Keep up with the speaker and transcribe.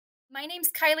My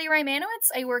name's Kylie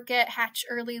Rymanowitz. I work at Hatch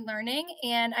Early Learning,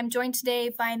 and I'm joined today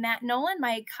by Matt Nolan,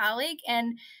 my colleague,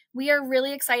 and we are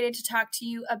really excited to talk to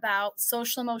you about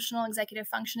social emotional executive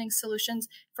functioning solutions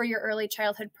for your early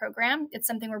childhood program. It's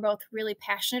something we're both really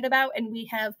passionate about, and we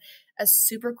have a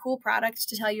super cool product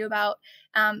to tell you about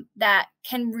that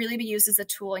can really be used as a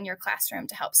tool in your classroom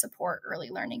to help support early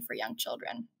learning for young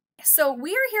children. So we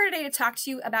are here today to talk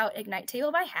to you about Ignite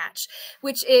Table by Hatch,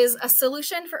 which is a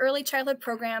solution for early childhood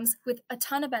programs with a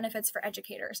ton of benefits for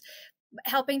educators,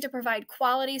 helping to provide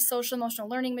quality social emotional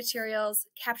learning materials,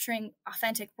 capturing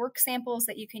authentic work samples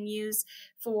that you can use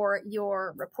for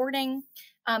your reporting,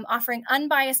 offering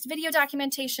unbiased video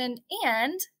documentation,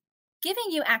 and giving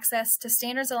you access to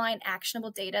standards-aligned actionable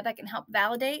data that can help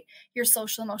validate your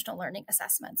social emotional learning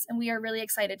assessments. And we are really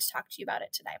excited to talk to you about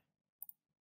it today.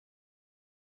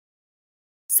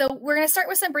 So we're going to start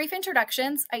with some brief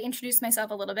introductions. I introduced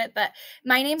myself a little bit, but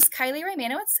my name's Kylie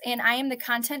Rymanowitz, and I am the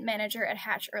content manager at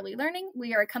Hatch Early Learning.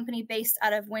 We are a company based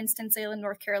out of Winston-Salem,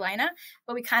 North Carolina,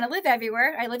 but we kind of live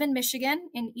everywhere. I live in Michigan,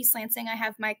 in East Lansing. I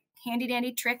have my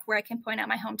handy-dandy trick where I can point out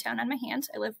my hometown on my hand.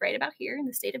 I live right about here in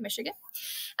the state of Michigan.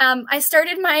 I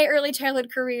started my early childhood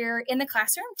career in the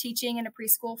classroom, teaching in a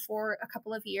preschool for a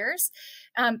couple of years.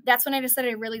 That's when I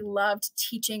decided I really loved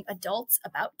teaching adults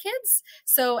about kids.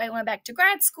 So I went back to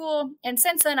grad school, and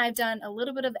since then I've done a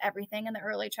little bit of everything in the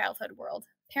early childhood world: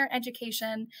 parent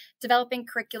education, developing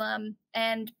curriculum,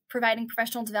 and providing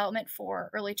professional development for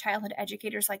early childhood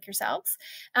educators like yourselves.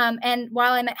 And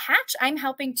while I'm at Hatch, I'm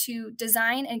helping to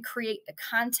design and create the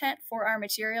content for our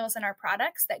materials and our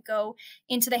products that go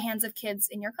into the hands of kids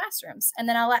in your classrooms. And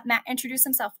then I'll let Matt introduce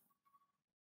himself.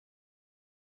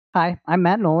 Hi, I'm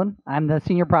Matt Nolan. I'm the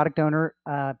senior product owner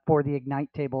for the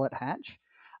Ignite table at Hatch.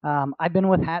 I've been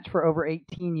with Hatch for over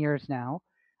 18 years now.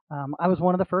 I was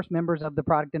one of the first members of the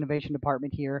product innovation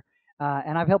department here,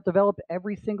 and I've helped develop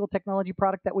every single technology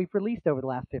product that we've released over the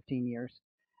last 15 years.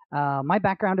 My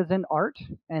background is in art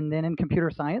and then in computer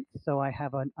science, so I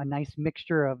have a nice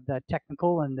mixture of the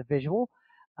technical and the visual.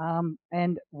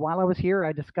 And while I was here,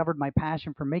 I discovered my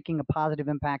passion for making a positive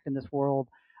impact in this world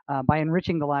by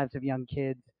enriching the lives of young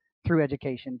kids through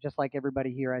education, just like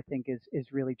everybody here, I think, is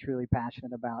really, truly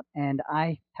passionate about. And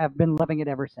I have been loving it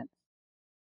ever since.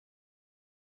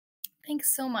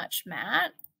 Thanks so much,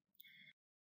 Matt.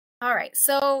 All right,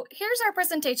 so here's our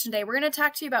presentation today. We're going to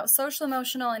talk to you about social,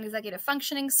 emotional, and executive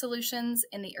functioning solutions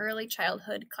in the early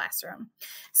childhood classroom.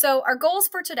 So our goals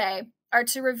for today are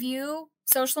to review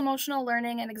social, emotional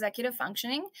learning and executive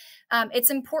functioning.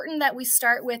 It's important that we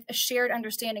start with a shared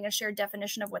understanding, a shared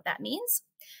definition of what that means.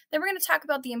 Then we're going to talk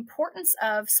about the importance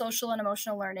of social and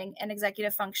emotional learning and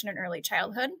executive function in early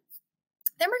childhood.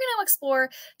 Then we're going to explore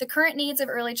the current needs of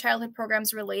early childhood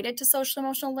programs related to social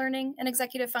emotional learning and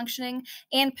executive functioning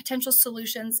and potential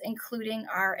solutions, including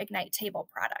our Ignite Table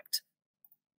product.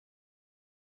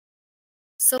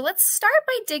 So let's start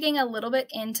by digging a little bit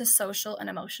into social and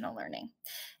emotional learning.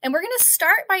 And we're going to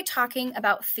start by talking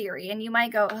about theory. And you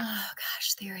might go, oh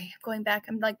gosh, theory,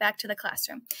 I'm like back to the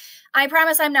classroom. I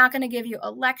promise I'm not going to give you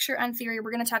a lecture on theory.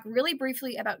 We're going to talk really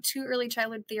briefly about two early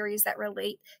childhood theories that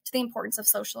relate to the importance of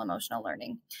social emotional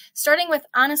learning. Starting with,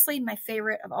 honestly, my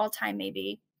favorite of all time,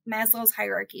 maybe Maslow's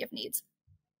hierarchy of needs.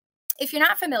 If you're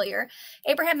not familiar,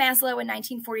 Abraham Maslow in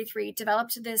 1943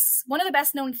 developed one of the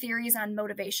best known theories on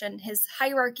motivation, his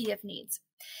hierarchy of needs.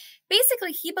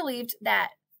 Basically, he believed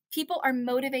that people are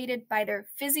motivated by their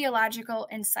physiological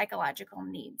and psychological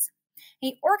needs.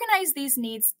 He organized these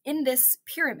needs in this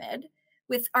pyramid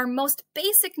with our most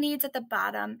basic needs at the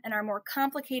bottom and our more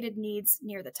complicated needs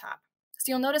near the top.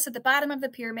 So you'll notice at the bottom of the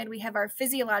pyramid, we have our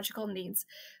physiological needs: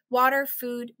 water,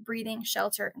 food, breathing,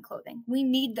 shelter, and clothing. We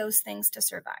need those things to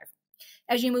survive.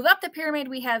 As you move up the pyramid,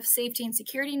 we have safety and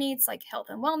security needs like health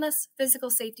and wellness,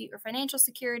 physical safety or financial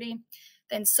security,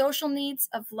 then social needs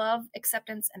of love,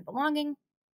 acceptance, and belonging,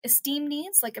 esteem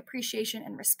needs like appreciation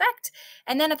and respect,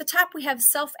 and then at the top we have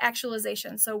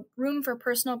self-actualization, so room for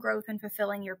personal growth and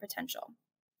fulfilling your potential.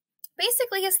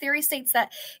 Basically, his theory states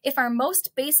that if our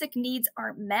most basic needs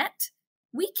aren't met,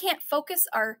 we can't focus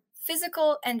our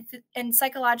physical and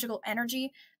psychological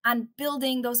energy on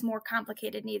building those more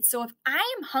complicated needs. So if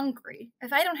I am hungry,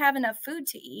 if I don't have enough food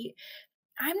to eat,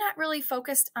 I'm not really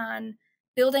focused on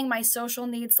building my social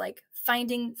needs like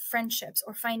finding friendships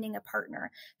or finding a partner,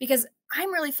 because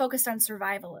I'm really focused on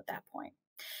survival at that point.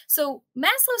 So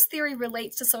Maslow's theory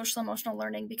relates to social emotional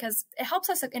learning because it helps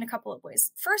us in a couple of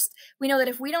ways. First, we know that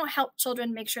if we don't help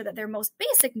children make sure that their most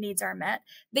basic needs are met,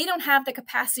 they don't have the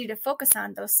capacity to focus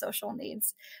on those social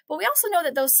needs. But we also know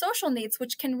that those social needs,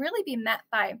 which can really be met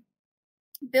by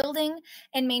Building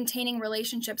and maintaining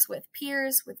relationships with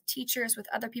peers, with teachers, with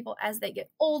other people as they get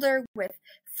older, with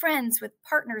friends, with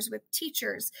partners, with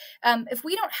teachers. If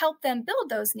we don't help them build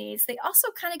those needs, they also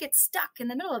kind of get stuck in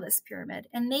the middle of this pyramid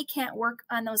and they can't work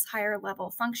on those higher level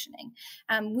functioning.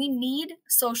 We need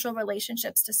social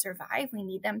relationships to survive. We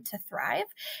need them to thrive.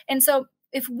 And so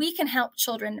if we can help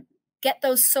children get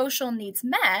those social needs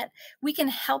met, we can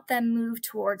help them move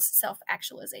towards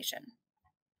self-actualization.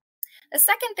 The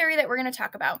second theory that we're going to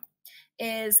talk about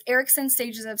is Erikson's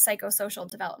stages of psychosocial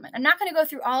development. I'm not going to go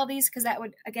through all of these because that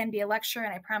would, again, be a lecture,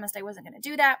 and I promised I wasn't going to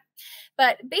do that.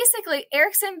 But basically,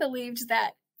 Erikson believed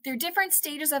that through different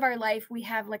stages of our life, we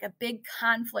have like a big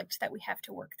conflict that we have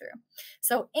to work through.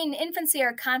 So in infancy,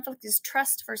 our conflict is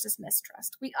trust versus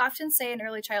mistrust. We often say in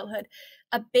early childhood,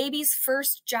 a baby's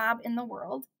first job in the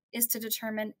world is to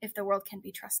determine if the world can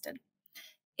be trusted.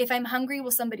 If I'm hungry,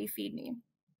 will somebody feed me?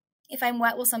 If I'm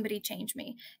wet, will somebody change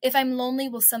me? If I'm lonely,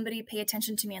 will somebody pay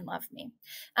attention to me and love me?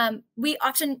 We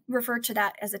often refer to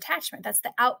that as attachment. That's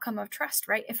the outcome of trust,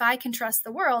 right? If I can trust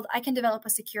the world, I can develop a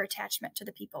secure attachment to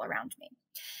the people around me.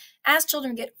 As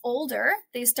children get older,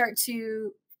 they start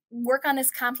to work on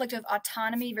this conflict of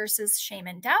autonomy versus shame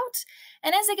and doubt.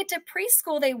 And as they get to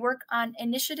preschool, they work on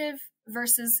initiative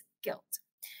versus guilt.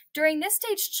 During this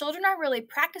stage, children are really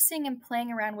practicing and playing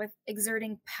around with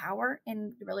exerting power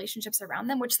in the relationships around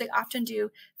them, which they often do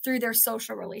through their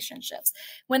social relationships.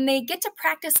 When they get to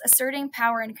practice asserting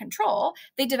power and control,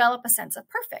 they develop a sense of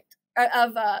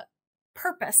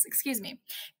purpose.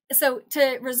 So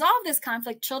to resolve this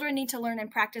conflict, children need to learn and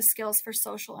practice skills for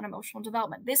social and emotional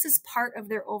development. This is part of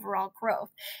their overall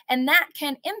growth, and that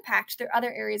can impact their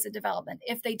other areas of development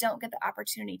if they don't get the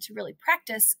opportunity to really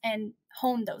practice and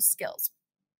hone those skills.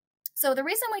 So the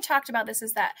reason we talked about this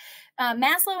is that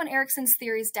Maslow and Erikson's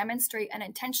theories demonstrate an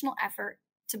intentional effort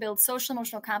to build social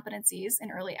emotional competencies in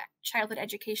early childhood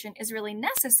education is really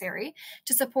necessary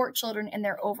to support children in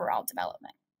their overall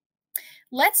development.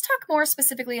 Let's talk more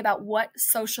specifically about what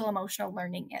social emotional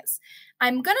learning is.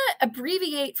 I'm going to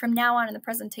abbreviate from now on in the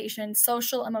presentation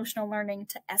social emotional learning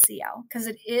to SEL because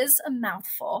it is a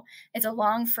mouthful. It's a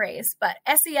long phrase, but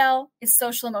SEL is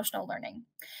social emotional learning.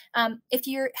 If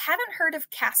you haven't heard of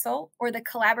CASEL, or the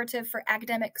Collaborative for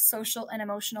Academic, Social, and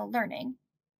Emotional Learning,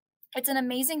 it's an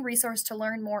amazing resource to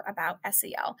learn more about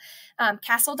SEL.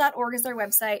 CASEL.org is their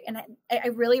website, and I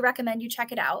really recommend you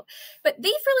check it out. But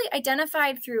they've really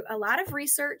identified through a lot of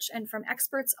research and from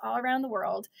experts all around the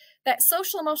world that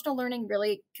social emotional learning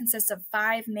really consists of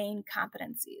 5 main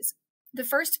competencies. The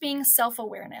first being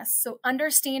self-awareness, so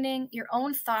understanding your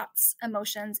own thoughts,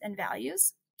 emotions, and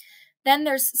values. Then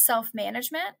there's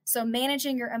self-management, so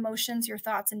managing your emotions, your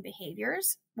thoughts, and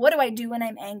behaviors. What do I do when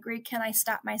I'm angry? Can I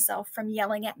stop myself from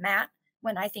yelling at Matt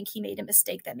when I think he made a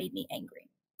mistake that made me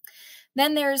angry?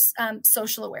 Then there's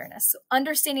social awareness, so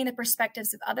understanding the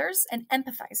perspectives of others and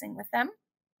empathizing with them.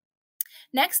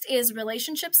 Next is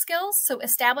relationship skills, so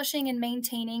establishing and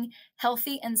maintaining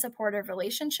healthy and supportive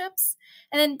relationships.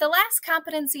 And then the last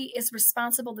competency is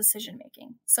responsible decision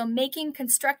making, so making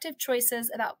constructive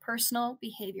choices about personal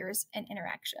behaviors and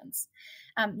interactions.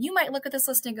 You might look at this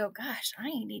list and go, gosh, I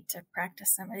need to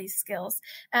practice some of these skills.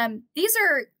 These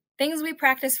are things we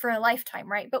practice for a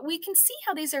lifetime, right? But we can see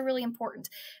how these are really important.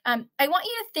 I want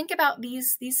you to think about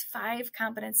these 5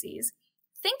 competencies.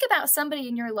 Think about somebody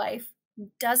in your life who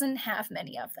doesn't have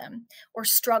many of them or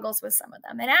struggles with some of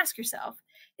them, and ask yourself,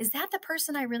 is that the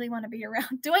person I really want to be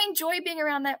around? Do I enjoy being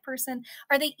around that person?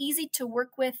 Are they easy to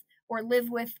work with or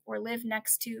live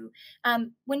next to?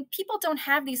 When people don't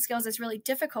have these skills, it's really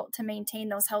difficult to maintain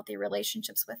those healthy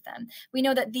relationships with them. We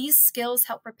know that these skills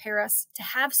help prepare us to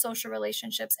have social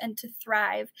relationships and to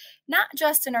thrive, not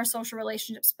just in our social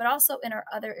relationships, but also in our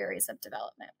other areas of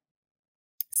development.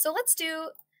 So let's do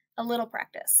a little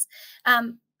practice.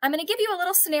 I'm going to give you a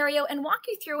little scenario and walk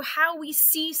you through how we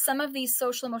see some of these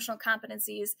social emotional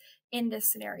competencies in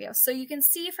this scenario. So you can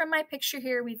see from my picture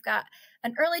here, we've got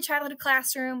an early childhood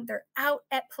classroom. They're out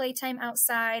at playtime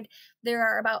outside. There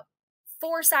are about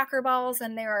 4 soccer balls,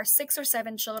 and there are 6 or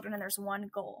 7 children, and there's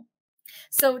 1 goal.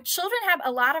 So children have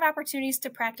a lot of opportunities to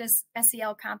practice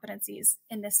SEL competencies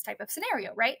in this type of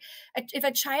scenario, right? If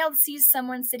a child sees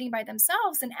someone sitting by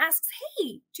themselves and asks,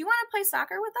 hey, do you want to play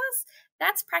soccer with us?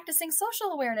 That's practicing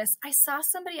social awareness. I saw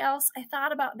somebody else, I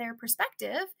thought about their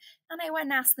perspective, and I went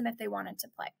and asked them if they wanted to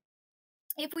play.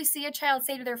 If we see a child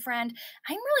say to their friend,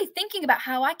 I'm really thinking about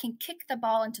how I can kick the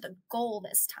ball into the goal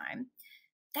this time,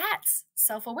 that's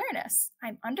self-awareness.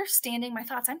 I'm understanding my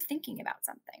thoughts. I'm thinking about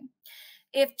something.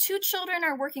 If 2 children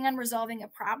are working on resolving a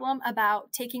problem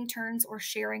about taking turns or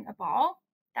sharing a ball,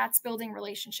 that's building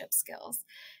relationship skills.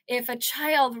 If a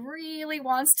child really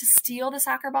wants to steal the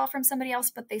soccer ball from somebody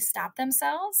else, but they stop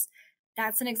themselves,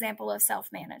 that's an example of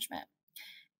self-management.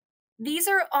 These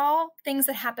are all things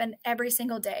that happen every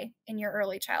single day in your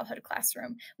early childhood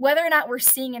classroom. Whether or not we're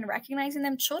seeing and recognizing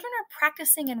them, children are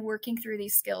practicing and working through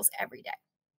these skills every day.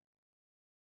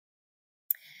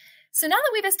 So now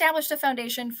that we've established a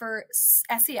foundation for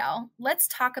SEL, let's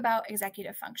talk about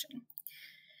executive function.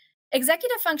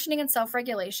 Executive functioning and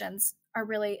self-regulations are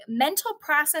really mental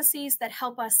processes that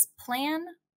help us plan,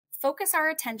 focus our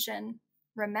attention,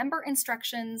 remember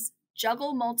instructions,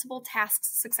 juggle multiple tasks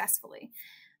successfully.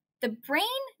 The brain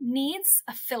needs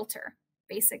a filter,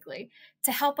 basically,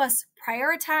 to help us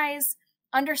prioritize,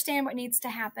 understand what needs to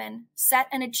happen, set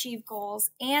and achieve goals,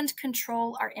 and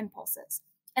control our impulses.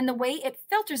 And the way it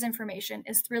filters information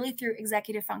is really through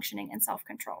executive functioning and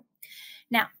self-control.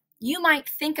 Now, you might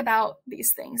think about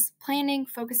these things, planning,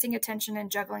 focusing attention,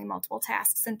 and juggling multiple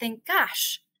tasks, and think,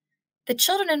 gosh, the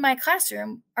children in my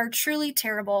classroom are truly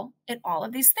terrible at all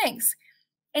of these things.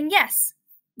 And yes,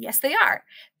 they are,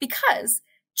 because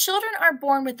children are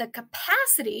born with the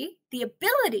capacity, the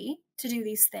ability to do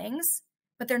these things,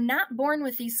 but they're not born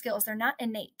with these skills. They're not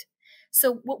innate.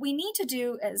 So what we need to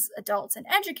do as adults and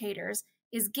educators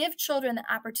is give children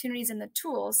the opportunities and the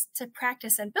tools to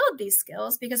practice and build these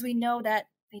skills, because we know that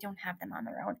they don't have them on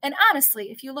their own. And honestly,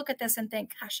 if you look at this and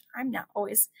think, gosh, I'm not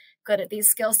always good at these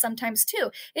skills sometimes too,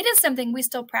 it is something we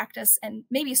still practice and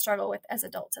maybe struggle with as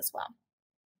adults as well.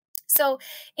 So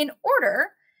in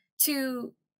order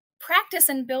to practice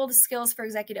and build skills for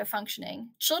executive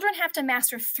functioning, children have to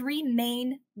master 3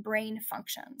 main brain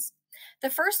functions. The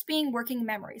first being working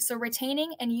memory, so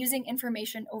retaining and using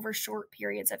information over short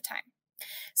periods of time.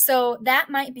 So that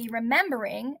might be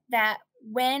remembering that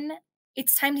when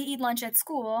it's time to eat lunch at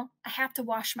school, I have to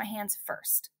wash my hands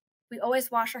first. We always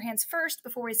wash our hands first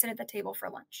before we sit at the table for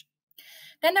lunch.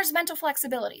 Then there's mental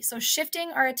flexibility, so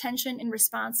shifting our attention in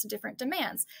response to different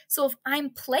demands. So if I'm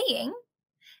playing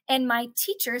and my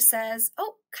teacher says,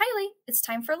 oh, Kylie, it's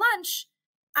time for lunch,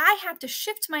 I have to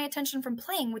shift my attention from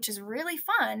playing, which is really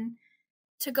fun,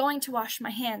 to going to wash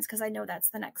my hands because I know that's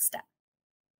the next step.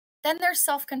 Then there's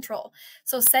self-control,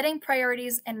 so setting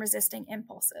priorities and resisting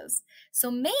impulses. So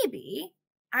maybe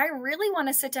I really want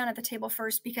to sit down at the table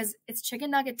first because it's chicken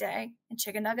nugget day, and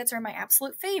chicken nuggets are my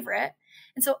absolute favorite.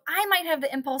 And so I might have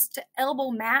the impulse to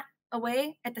elbow Matt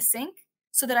away at the sink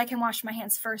so that I can wash my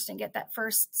hands first and get that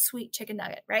first sweet chicken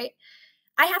nugget, right?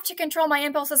 I have to control my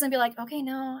impulses and be like, okay,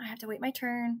 no, I have to wait my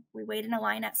turn. We wait in a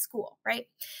line at school, right?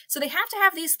 So they have to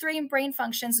have these 3 brain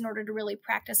functions in order to really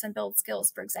practice and build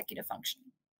skills for executive function.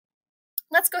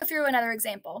 Let's go through another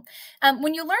example.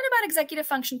 When you learn about executive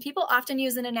function, people often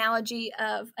use an analogy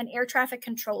of an air traffic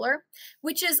controller,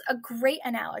 which is a great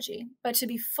analogy. But to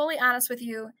be fully honest with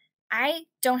you, I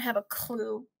don't have a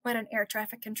clue what an air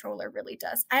traffic controller really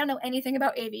does. I don't know anything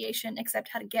about aviation except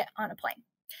how to get on a plane.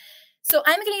 So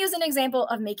I'm going to use an example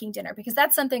of making dinner because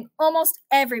that's something almost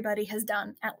everybody has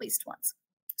done at least once.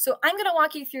 So I'm going to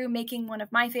walk you through making one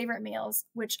of my favorite meals,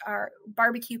 which are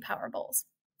barbecue power bowls.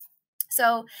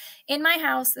 So in my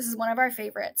house, this is one of our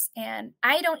favorites, and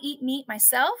I don't eat meat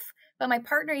myself, but my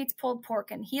partner eats pulled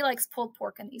pork, and he likes pulled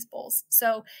pork in these bowls.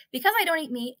 So because I don't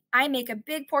eat meat, I make a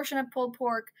big portion of pulled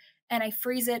pork, and I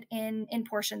freeze it in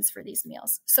portions for these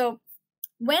meals. So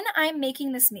when I'm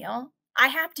making this meal, I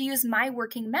have to use my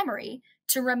working memory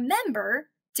to remember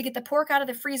to get the pork out of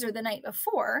the freezer the night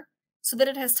before so that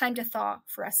it has time to thaw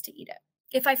for us to eat it.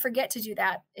 If I forget to do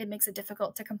that, it makes it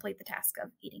difficult to complete the task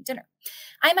of eating dinner.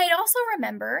 I might also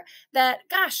remember that,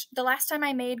 gosh, the last time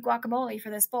I made guacamole for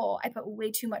this bowl, I put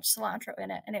way too much cilantro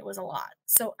in it, and it was a lot.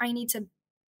 So I need to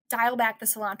dial back the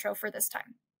cilantro for this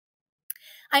time.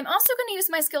 I'm also going to use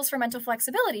my skills for mental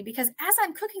flexibility because as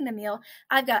I'm cooking the meal,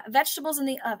 I've got vegetables in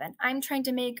the oven. I'm trying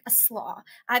to make a slaw.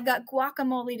 I've got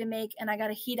guacamole to make, and I got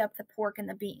to heat up the pork and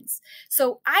the beans.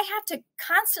 So I have to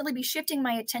constantly be shifting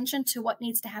my attention to what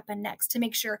needs to happen next to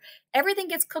make sure everything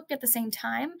gets cooked at the same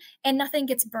time and nothing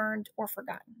gets burned or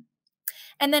forgotten.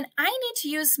 And then I need to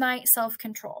use my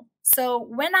self-control. So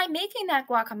when I'm making that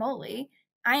guacamole,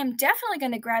 I am definitely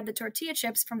going to grab the tortilla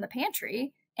chips from the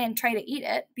pantry and try to eat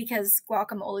it because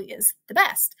guacamole is the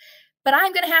best. But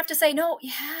I'm going to have to say, no,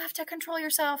 you have to control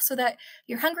yourself so that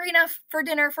you're hungry enough for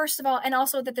dinner, first of all, and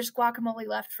also that there's guacamole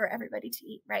left for everybody to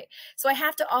eat, right? So I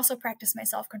have to also practice my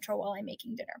self-control while I'm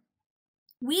making dinner.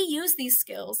 We use these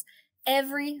skills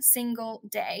every single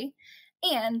day,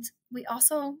 and we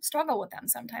also struggle with them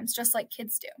sometimes, just like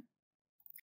kids do.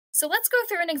 So let's go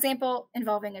through an example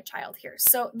involving a child here.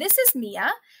 So this is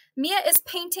Mia. Mia is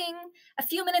painting. A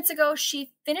few minutes ago,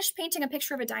 she finished painting a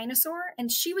picture of a dinosaur,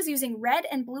 and she was using red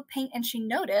and blue paint, and she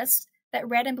noticed that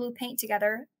red and blue paint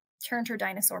together turned her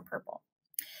dinosaur purple.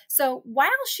 So while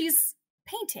she's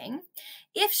painting,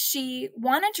 if she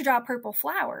wanted to draw purple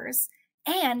flowers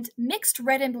and mixed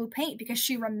red and blue paint because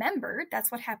she remembered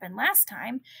that's what happened last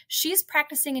time, she's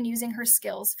practicing and using her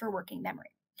skills for working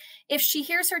memory. If she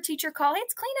hears her teacher call, "Hey,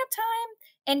 it's cleanup time,"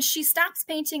 and she stops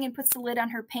painting and puts the lid on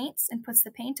her paints and puts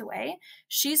the paint away,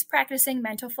 she's practicing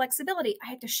mental flexibility. I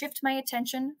have to shift my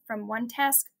attention from one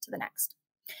task to the next.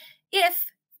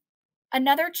 If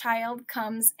another child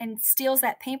comes and steals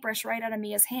that paintbrush right out of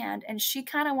Mia's hand and she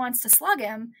kind of wants to slug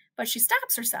him, but she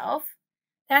stops herself,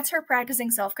 that's her practicing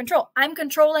self-control. I'm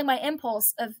controlling my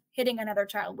impulse of hitting another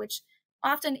child, which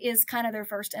often is kind of their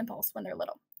first impulse when they're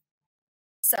little.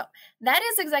 So that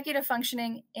is executive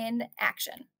functioning in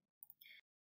action.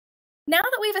 Now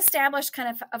that we've established kind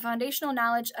of a foundational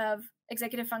knowledge of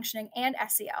executive functioning and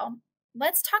SEL,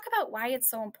 let's talk about why it's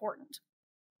so important.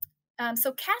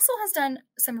 So Castle has done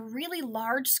some really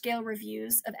large-scale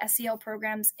reviews of SEL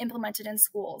programs implemented in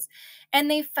schools, and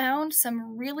they found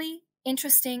some really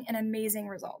interesting and amazing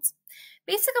results.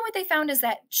 Basically, what they found is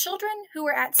that children who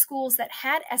were at schools that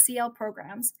had SEL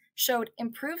programs showed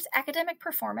improved academic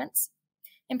performance,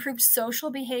 improved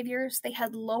social behaviors, they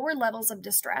had lower levels of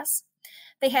distress,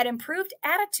 they had improved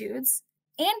attitudes,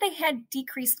 and they had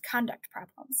decreased conduct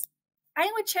problems.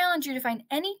 I would challenge you to find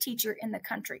any teacher in the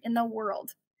country, in the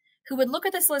world, who would look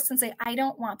at this list and say, I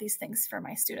don't want these things for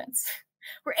my students.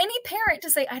 Or any parent to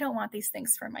say, I don't want these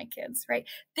things for my kids, right?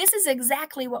 This is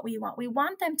exactly what we want. We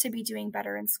want them to be doing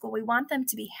better in school. We want them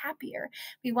to be happier.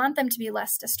 We want them to be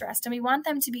less distressed. And we want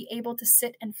them to be able to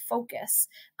sit and focus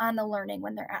on the learning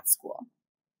when they're at school.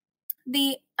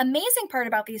 The amazing part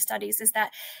about these studies is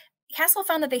that Castle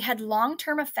found that they had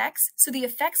long-term effects. So the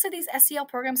effects of these SEL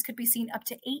programs could be seen up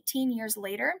to 18 years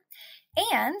later.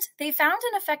 And they found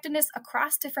an effectiveness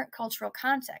across different cultural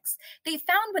contexts. They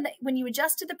found when you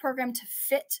adjusted the program to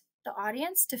fit the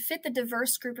audience, to fit the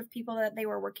diverse group of people that they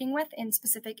were working with in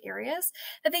specific areas,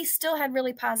 that they still had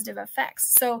really positive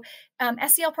effects. So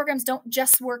SEL programs don't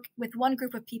just work with one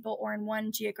group of people or in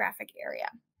one geographic area.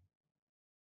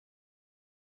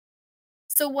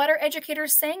 So what are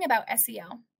educators saying about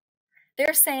SEL?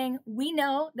 They're saying, we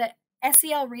know that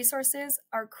SEL resources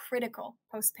are critical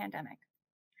post-pandemic.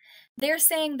 They're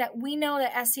saying that we know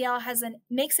that SEL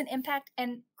makes an impact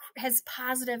and has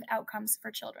positive outcomes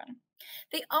for children.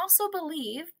 They also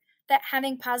believe that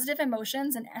having positive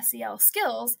emotions and SEL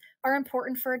skills are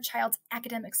important for a child's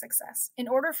academic success. In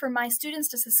order for my students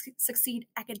to succeed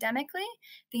academically,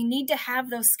 they need to have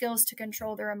those skills to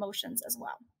control their emotions as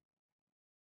well.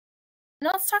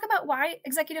 Now let's talk about why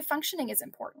executive functioning is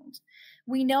important.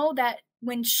 We know that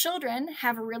when children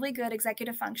have really good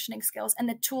executive functioning skills and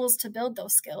the tools to build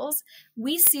those skills,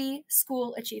 we see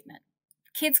school achievement.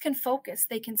 Kids can focus,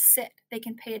 they can sit, they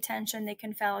can pay attention, they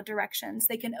can follow directions,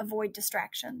 they can avoid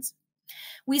distractions.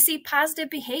 We see positive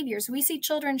behaviors. We see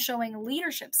children showing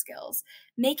leadership skills,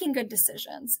 making good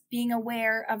decisions, being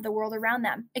aware of the world around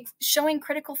them, showing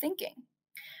critical thinking.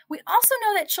 We also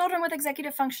know that children with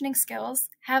executive functioning skills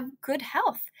have good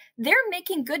health. They're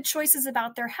making good choices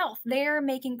about their health. They're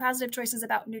making positive choices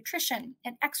about nutrition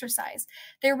and exercise.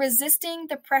 They're resisting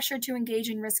the pressure to engage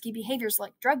in risky behaviors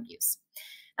like drug use.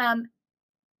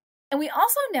 And we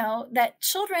also know that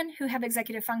children who have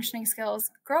executive functioning skills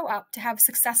grow up to have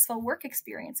successful work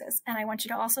experiences. And I want you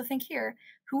to also think here,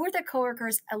 who are the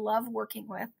coworkers I love working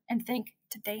with, and think,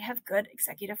 did they have good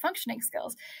executive functioning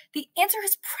skills? The answer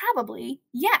is probably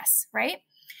yes, right?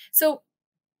 So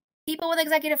people with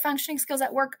executive functioning skills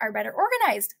at work are better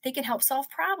organized. They can help solve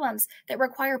problems that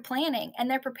require planning,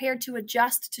 and they're prepared to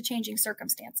adjust to changing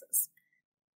circumstances.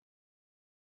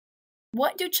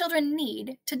 What do children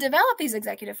need to develop these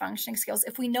executive functioning skills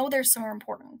if we know they're so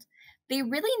important? They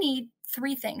really need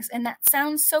three things, and that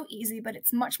sounds so easy, but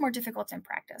it's much more difficult in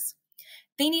practice.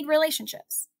 They need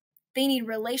relationships. They need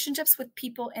relationships with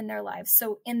people in their lives.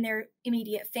 So in their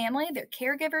immediate family, their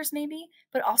caregivers maybe,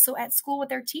 but also at school with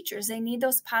their teachers. They need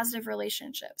those positive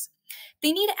relationships.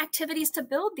 They need activities to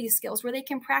build these skills where they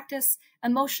can practice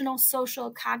emotional,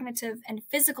 social, cognitive, and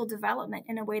physical development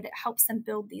in a way that helps them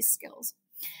build these skills.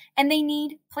 And they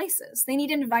need places. They need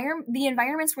the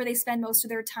environments where they spend most of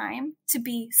their time to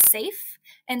be safe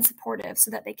and supportive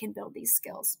so that they can build these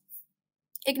skills.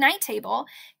 Ignite Table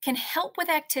can help with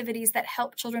activities that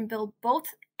help children build both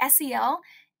SEL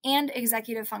and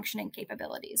executive functioning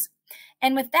capabilities.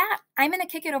 And with that, I'm going to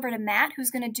kick it over to Matt,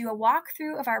 who's going to do a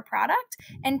walkthrough of our product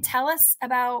and tell us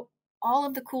about all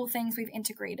of the cool things we've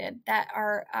integrated that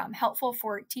are helpful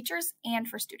for teachers and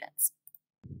for students.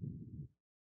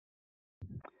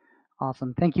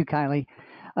 Awesome. Thank you, Kylie.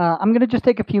 I'm going to just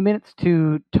take a few minutes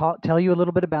to tell you a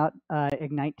little bit about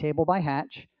Ignite Table by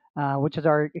Hatch, which is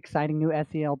our exciting new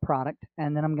SEL product,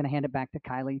 and then I'm going to hand it back to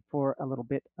Kylie for a little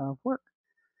bit of work.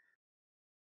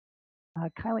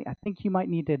 Kylie, I think you might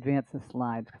need to advance the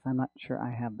slides because I'm not sure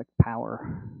I have the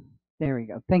power. There we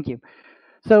go. Thank you.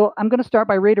 So I'm going to start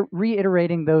by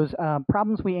reiterating those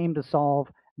problems we aim to solve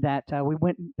that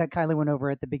Kylie went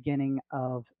over at the beginning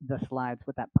of the slides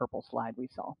with that purple slide we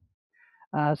saw.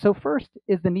 So first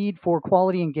is the need for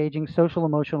quality, engaging, social,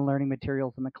 emotional learning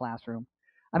materials in the classroom.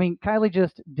 I mean, Kylie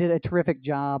just did a terrific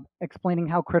job explaining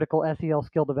how critical SEL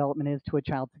skill development is to a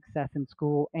child's success in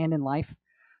school and in life.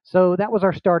 So that was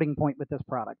our starting point with this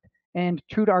product. And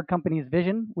true to our company's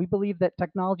vision, we believe that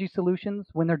technology solutions,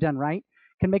 when they're done right,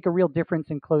 can make a real difference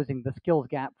in closing the skills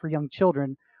gap for young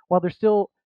children while they're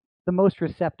still the most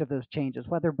receptive to those changes,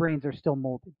 while their brains are still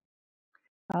molded.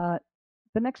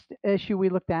 The next issue we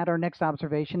looked at, our next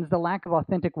observation, is the lack of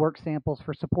authentic work samples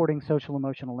for supporting social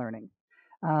emotional learning.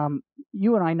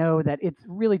 You and I know that it's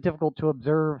really difficult to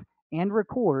observe and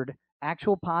record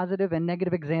actual positive and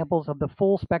negative examples of the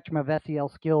full spectrum of SEL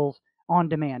skills on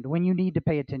demand when you need to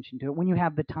pay attention to it, when you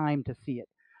have the time to see it,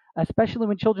 especially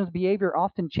when children's behavior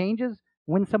often changes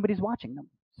when somebody's watching them.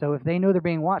 So if they know they're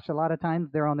being watched, a lot of times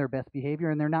they're on their best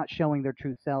behavior and they're not showing their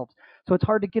true selves. So it's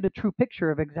hard to get a true picture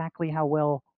of exactly how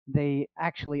well they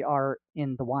actually are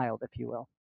in the wild, if you will.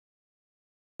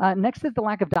 Next is the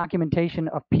lack of documentation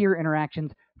of peer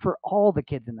interactions for all the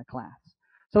kids in the class.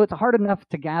 So it's hard enough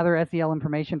to gather SEL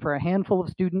information for a handful of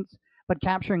students, but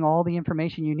capturing all the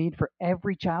information you need for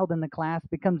every child in the class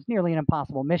becomes nearly an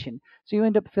impossible mission. So you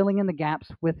end up filling in the gaps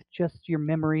with just your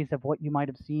memories of what you might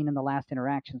have seen in the last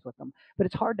interactions with them. But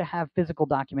it's hard to have physical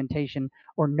documentation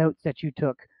or notes that you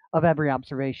took of every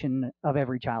observation of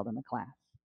every child in the class.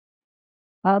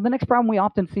 The next problem we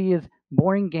often see is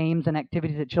boring games and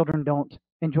activities that children don't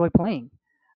enjoy playing.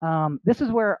 This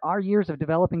is where our years of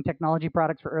developing technology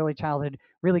products for early childhood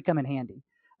really come in handy.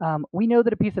 We know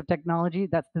that a piece of technology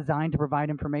that's designed to provide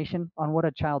information on what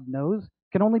a child knows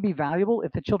can only be valuable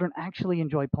if the children actually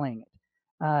enjoy playing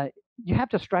it. You have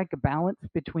to strike a balance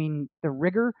between the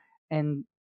rigor and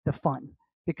the fun,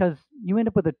 because you end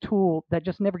up with a tool that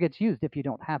just never gets used if you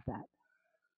don't have that.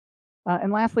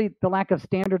 And lastly, the lack of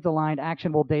standards-aligned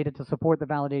actionable data to support the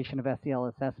validation of SEL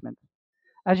assessments.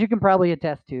 As you can probably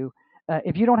attest to,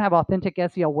 if you don't have authentic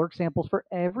SEL work samples for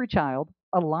every child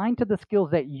aligned to the skills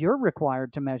that you're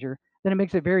required to measure, then it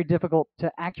makes it very difficult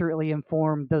to accurately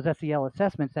inform those SEL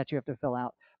assessments that you have to fill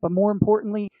out. But more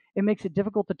importantly, it makes it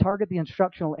difficult to target the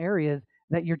instructional areas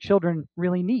that your children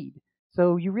really need.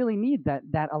 So you really need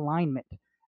that alignment.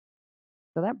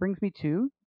 So that brings me to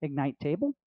Ignite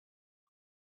Table.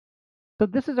 So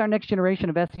this is our next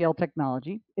generation of SEL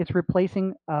technology. It's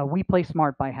replacing We Play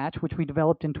Smart by Hatch, which we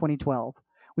developed in 2012.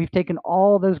 We've taken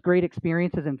all those great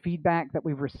experiences and feedback that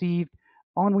we've received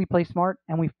on We Play Smart,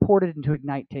 and we've poured it into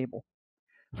Ignite Table.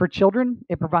 For children,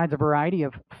 it provides a variety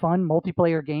of fun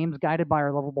multiplayer games guided by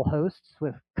our lovable hosts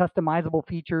with customizable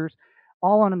features,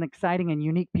 all on an exciting and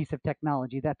unique piece of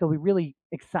technology that they'll be really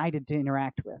excited to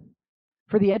interact with.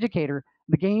 For the educator,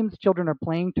 the games children are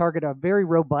playing target a very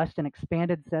robust and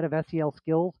expanded set of SEL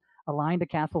skills aligned to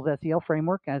CASTLE's SEL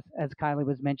framework, as Kylie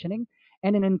was mentioning,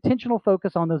 and an intentional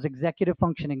focus on those executive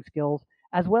functioning skills,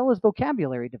 as well as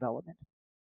vocabulary development.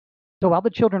 So while the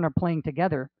children are playing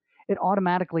together, it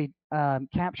automatically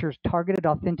captures targeted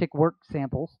authentic work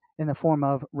samples in the form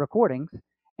of recordings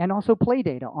and also play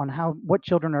data on what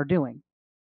children are doing.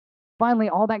 Finally,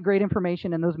 all that great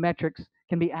information and those metrics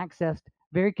can be accessed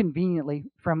very conveniently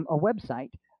from a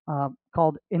website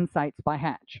called Insights by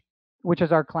Hatch, which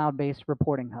is our cloud-based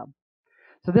reporting hub.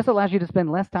 So this allows you to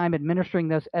spend less time administering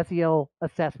those SEL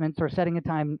assessments or setting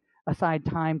aside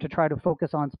time to try to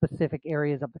focus on specific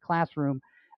areas of the classroom,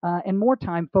 and more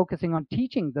time focusing on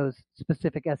teaching those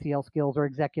specific SEL skills or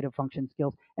executive function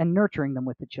skills and nurturing them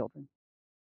with the children.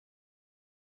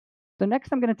 So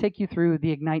next I'm going to take you through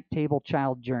the Ignite Table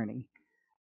child journey.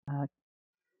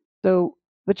 So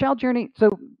the child journey,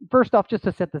 so first off, just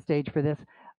to set the stage for this,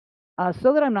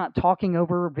 so that I'm not talking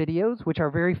over videos, which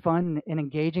are very fun and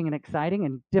engaging and exciting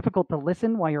and difficult to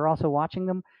listen while you're also watching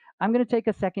them, I'm going to take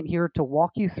a second here to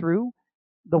walk you through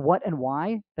the what and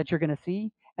why that you're going to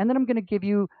see, and then I'm going to give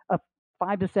you a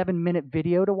 5 to 7 minute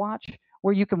video to watch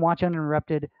where you can watch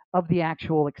uninterrupted of the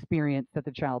actual experience that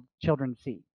the children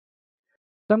see.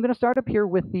 So I'm going to start up here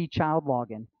with the child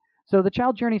login. So the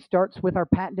child journey starts with our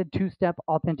patented two-step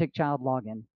authentic child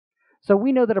login. So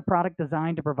we know that a product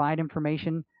designed to provide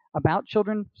information about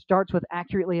children starts with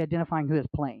accurately identifying who is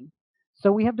playing.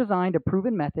 So we have designed a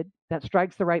proven method that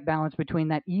strikes the right balance between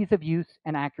that ease of use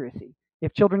and accuracy.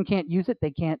 If children can't use it,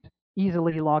 they can't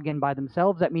easily log in by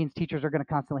themselves. That means teachers are going to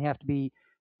constantly have to be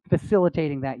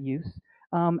facilitating that use.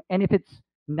 And if it's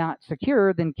not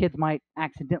secure, then kids might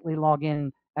accidentally log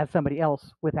in as somebody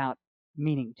else without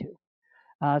meaning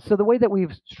to. So the way that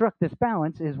we've struck this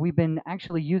balance is we've been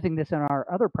actually using this in our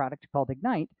other product called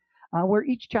Ignite, where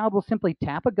each child will simply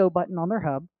tap a go button on their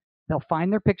hub. They'll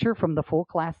find their picture from the full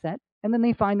class set, and then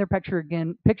they find their picture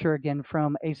again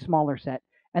from a smaller set,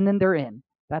 and then they're in.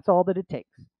 That's all that it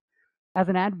takes. As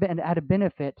an added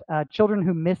benefit, children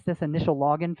who miss this initial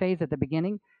login phase at the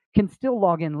beginning can still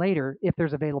log in later if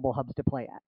there's available hubs to play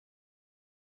at.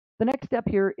 The next step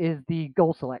here is the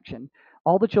goal selection.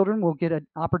 All the children will get an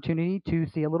opportunity to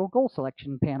see a little goal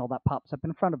selection panel that pops up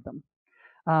in front of them.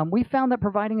 We found that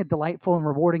providing a delightful and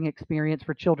rewarding experience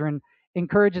for children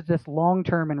encourages this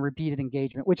long-term and repeated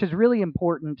engagement, which is really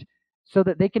important so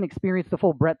that they can experience the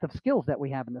full breadth of skills that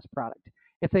we have in this product.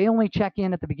 If they only check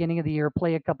in at the beginning of the year,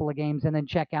 play a couple of games, and then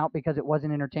check out because it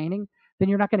wasn't entertaining, then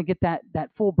you're not going to get that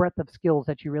full breadth of skills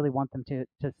that you really want them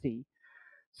to see.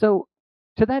 So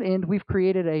to that end, we've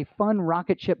created a fun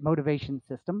rocket ship motivation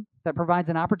system that provides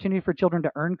an opportunity for children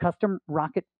to earn custom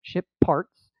rocket ship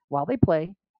parts while they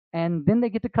play, and then they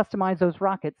get to customize those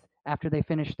rockets after they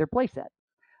finish their playset.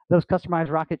 Those customized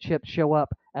rocket ships show up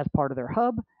as part of their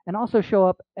hub and also show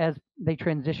up as they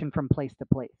transition from place to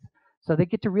place. So they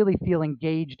get to really feel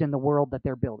engaged in the world that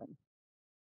they're building.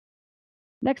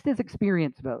 Next is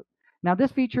Experience Vote. Now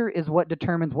this feature is what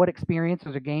determines what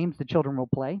experiences or games the children will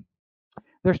play.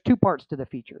 There's two parts to the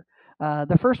feature.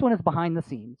 The first one is behind the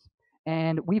scenes,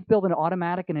 and we've built an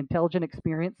automatic and intelligent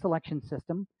experience selection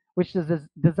system, which is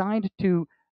designed to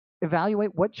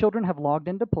evaluate what children have logged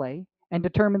in to play and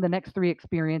determine the next 3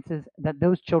 experiences that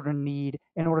those children need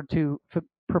in order to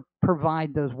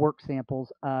provide those work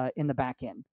samples in the back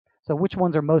end. So which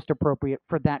ones are most appropriate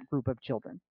for that group of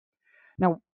children.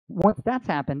 Now, once that's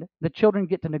happened, the children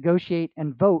get to negotiate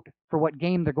and vote for what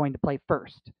game they're going to play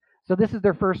first. So this is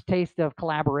their first taste of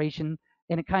collaboration,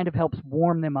 and it kind of helps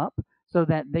warm them up so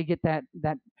that they get that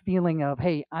feeling of,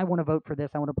 hey, I want to vote for this.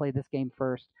 I want to play this game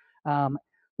first.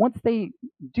 Once they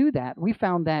do that, we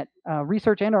found that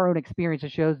research and our own experience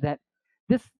shows that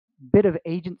this bit of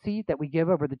agency that we give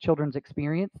over the children's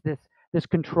experience, this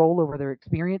control over their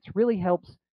experience, really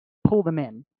helps pull them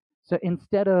in. So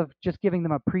instead of just giving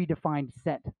them a predefined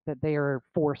set that they are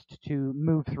forced to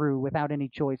move through without any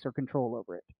choice or control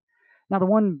over it. Now, the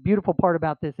one beautiful part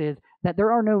about this is that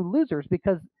there are no losers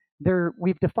because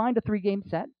we've defined a 3-game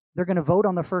set. They're going to vote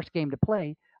on the first game to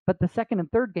play, but the second and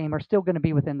third game are still going to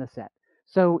be within the set.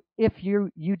 So if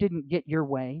you didn't get your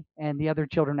way and the other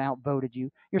children outvoted you,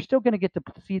 you're still going to get to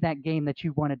see that game that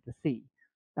you wanted to see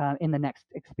in the next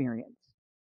experience.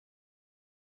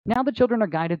 Now the children are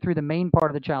guided through the main part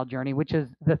of the child journey, which is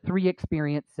the 3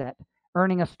 experience set,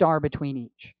 earning a star between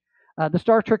each. The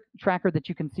star tracker that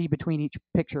you can see between each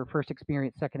picture, first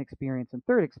experience, second experience, and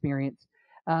third experience,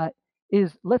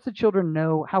 lets the children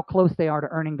know how close they are to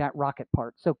earning that rocket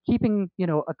part. So keeping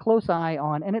a close eye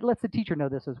on, and it lets the teacher know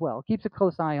this as well, keeps a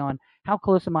close eye on how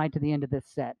close am I to the end of this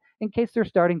set. In case they're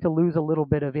starting to lose a little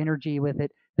bit of energy with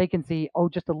it, they can see, oh,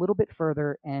 just a little bit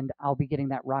further, and I'll be getting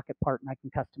that rocket part, and I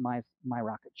can customize my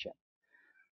rocket ship.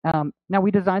 Now we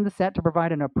designed the set to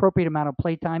provide an appropriate amount of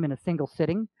playtime in a single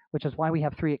sitting, which is why we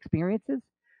have 3 experiences.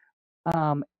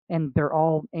 And they're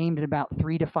all aimed at about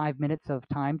 3 to 5 minutes of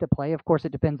time to play. Of course,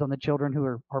 it depends on the children who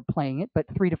are playing it, but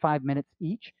 3 to 5 minutes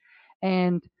each.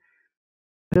 And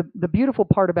the beautiful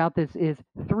part about this is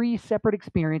 3 separate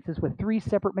experiences with 3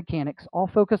 separate mechanics, all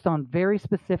focused on very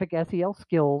specific SEL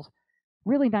skills,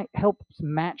 really helps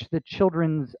match the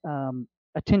children's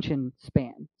attention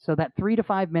span. So that 3 to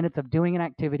 5 minutes of doing an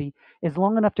activity is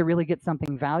long enough to really get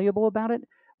something valuable about it,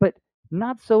 but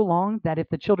not so long that if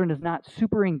the children is not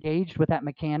super engaged with that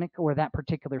mechanic or that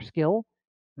particular skill,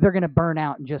 they're going to burn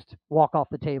out and just walk off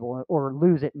the table or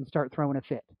lose it and start throwing a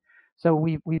fit. So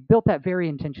we built that very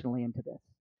intentionally into this.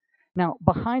 Now,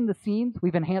 behind the scenes,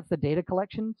 we've enhanced the data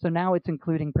collection. So now it's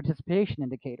including participation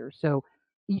indicators. So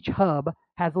each hub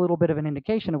has a little bit of an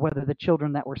indication of whether the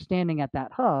children that were standing at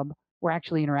that hub were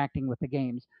actually interacting with the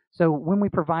games. So when we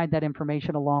provide that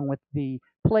information along with the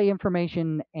play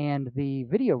information and the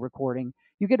video recording,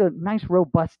 you get a nice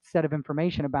robust set of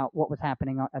information about what was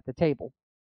happening at the table.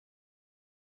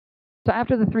 So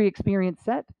after the 3 experience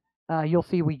set, you'll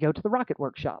see we go to the rocket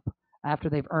workshop. After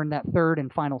they've earned that 3rd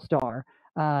and final star,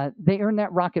 they earn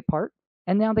that rocket part,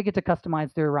 and now they get to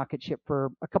customize their rocket ship for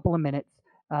a couple of minutes.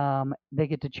 They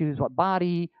get to choose what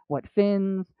body, what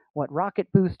fins, what rocket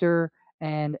booster,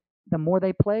 and the more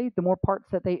they play, the more parts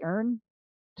that they earn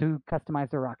to customize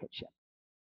their rocket ship.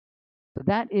 So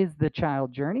that is the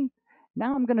child journey.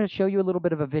 Now I'm going to show you a little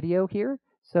bit of a video here.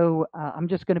 So I'm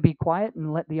just going to be quiet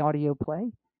and let the audio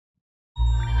play.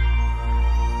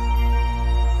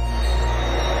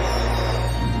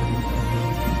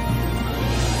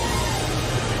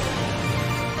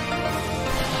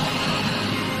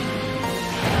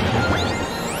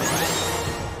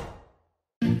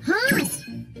 Hi,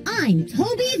 I'm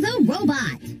Toby the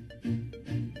Robot.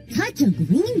 Touch a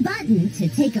green button to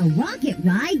take a rocket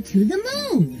ride to the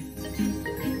moon.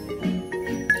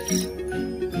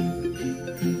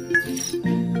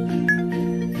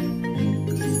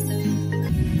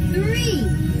 Three,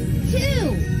 two,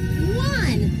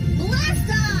 one, blast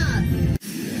off!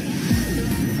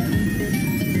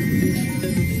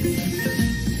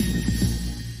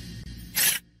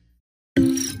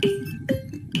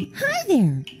 Hi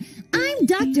there, I'm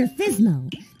Dr.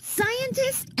 Fizmo,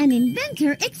 scientist and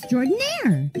inventor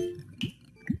extraordinaire.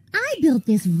 I built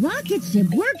this rocket ship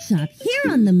workshop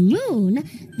here on the moon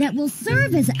that will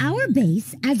serve as our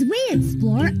base as we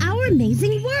explore our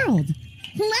amazing world.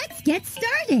 Let's get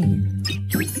started.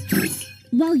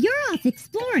 While you're off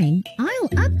exploring, I'll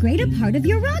upgrade a part of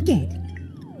your rocket.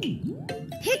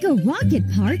 Pick a rocket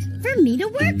part for me to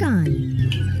work on.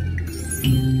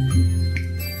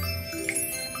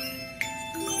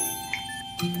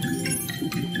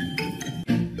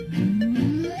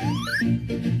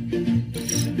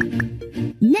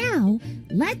 Now,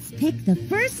 let's pick the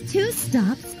first 2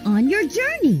 stops on your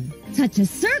journey. Touch a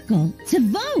circle to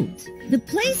vote. The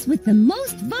place with the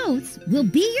most votes will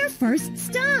be your first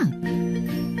stop.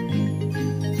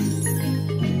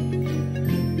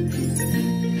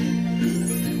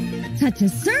 Touch a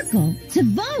circle to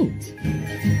vote.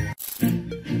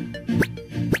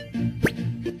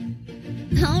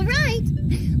 All right,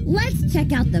 let's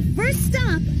check out the first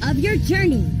stop of your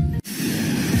journey.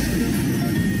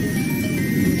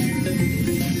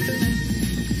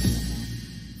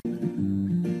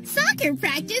 Soccer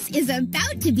practice is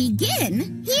about to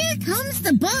begin. Here comes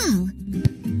the ball.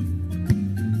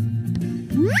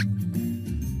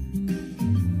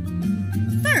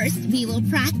 First, we will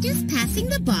practice passing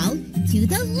the ball to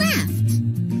the left.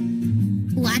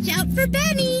 Watch out for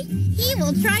Benny. He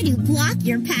will try to block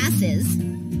your passes.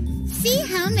 See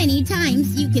how many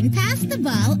times you can pass the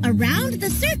ball around the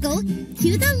circle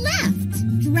to the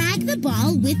left. Drag the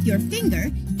ball with your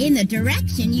finger in the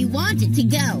direction you want it to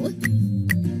go.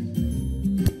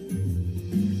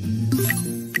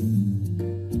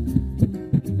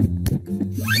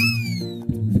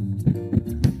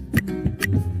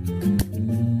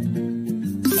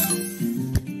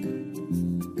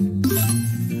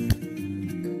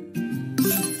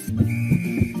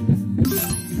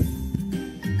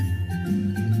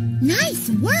 Nice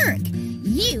work!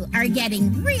 You are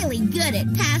getting really good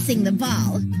at passing the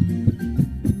ball.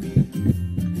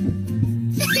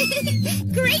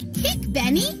 Great kick,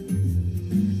 Benny!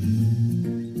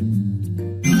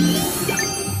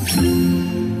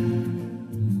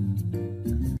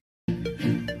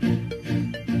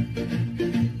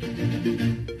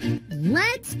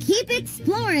 Let's keep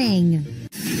exploring!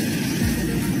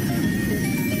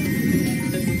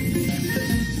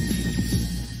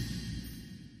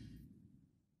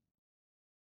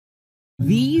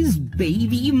 These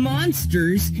baby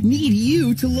monsters need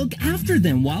you to look after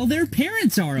them while their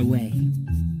parents are away.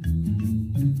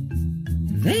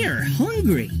 They're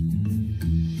hungry.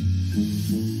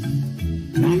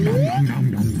 Nom nom nom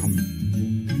nom nom nom.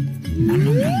 Nom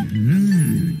nom nom.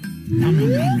 Nom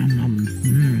nom nom nom nom.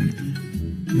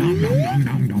 Nom nom nom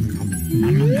nom nom nom.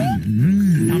 Nom nom nom.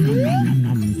 Nom nom nom nom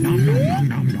nom. Nom nom nom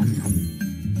nom nom nom.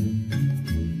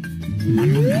 Nom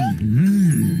nom nom.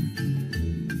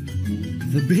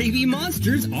 The baby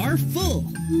monsters are full.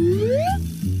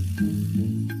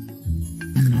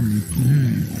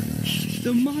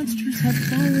 The monsters have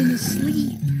fallen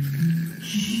asleep.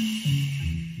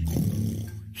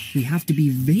 We have to be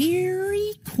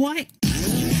very quiet.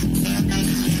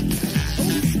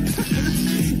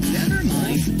 Never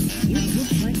mind. It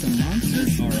looks like the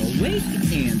monsters are awake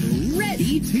and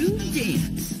ready to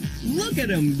dance. Look at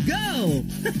them go!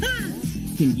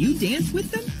 Can you dance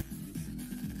with them?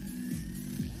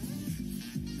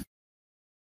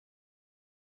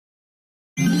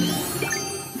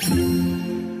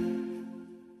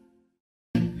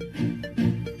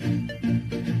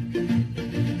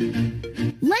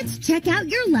 Let's check out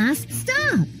your last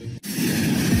stop.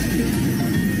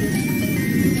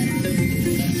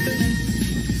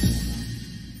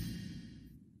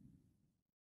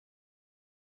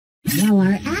 While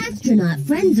our astronauts astronaut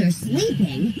friends are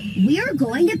sleeping, we're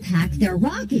going to pack their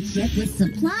rocket ship with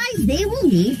supplies they will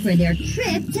need for their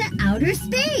trip to outer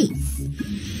space.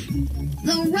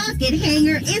 The rocket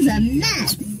hangar is a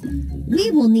mess.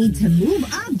 We will need to move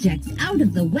objects out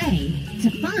of the way to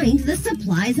find the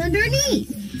supplies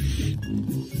underneath.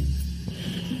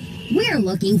 We're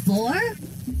looking for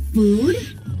food,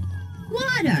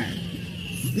 water,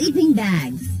 sleeping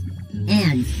bags,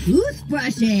 and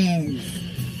toothbrushes.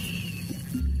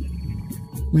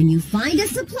 When you find a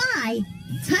supply,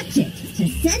 touch it to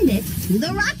send it to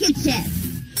the rocket ship.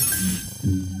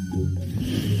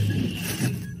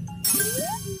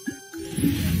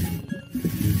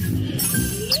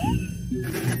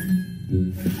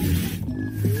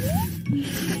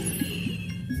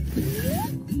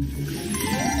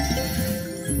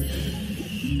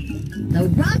 The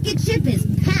rocket ship is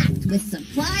packed with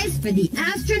supplies for the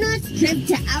astronauts' trip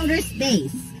to outer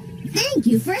space. Thank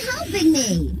you for helping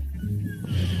me.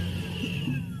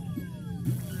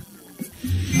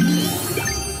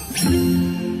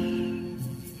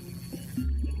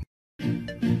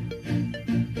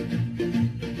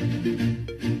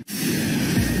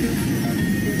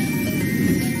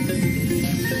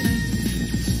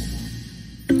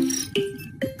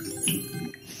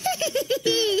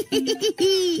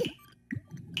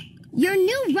 Your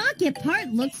new rocket part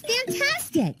looks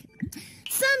fantastic.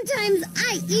 Sometimes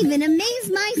I even amaze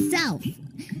myself.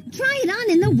 Try it on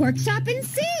in the workshop and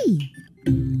see.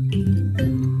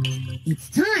 It's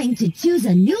time to choose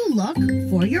a new look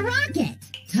for your rocket.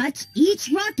 Touch each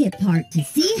rocket part to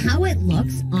see how it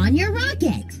looks on your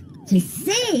rocket. To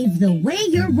save the way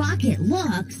your rocket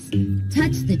looks,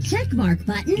 touch the check mark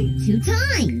button 2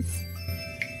 times.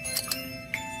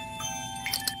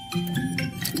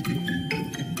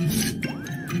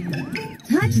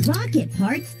 Touch rocket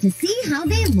parts to see how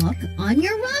they look on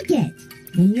your rocket.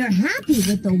 When you're happy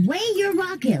with the way your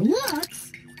rocket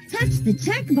looks, touch the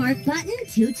check mark button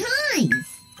 2 times.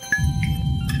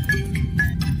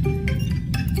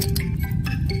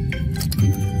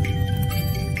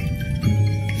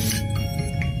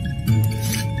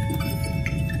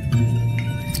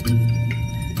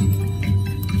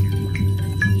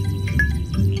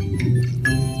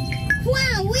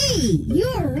 Wowee!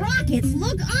 Your rockets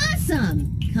look awesome!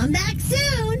 Come back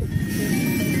soon!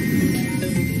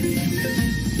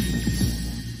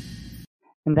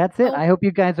 And that's it. I hope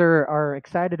you guys are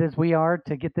excited as we are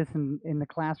to get this in the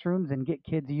classrooms and get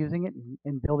kids using it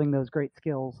and building those great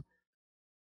skills.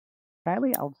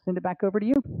 Kylie, I'll send it back over to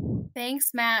you.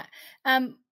 Thanks, Matt.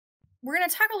 We're going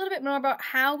to talk a little bit more about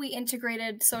how we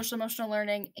integrated social emotional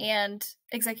learning and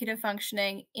executive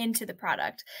functioning into the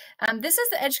product. This is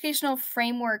the educational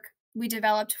framework we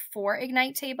developed for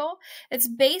Ignite Table. It's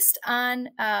based on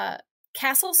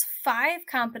Castle's 5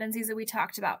 competencies that we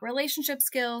talked about: relationship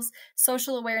skills,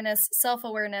 social awareness,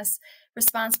 self-awareness,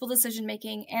 responsible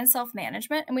decision-making, and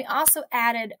self-management. And we also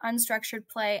added unstructured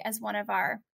play as one of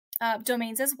our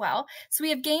domains as well. So we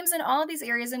have games in all of these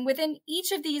areas, and within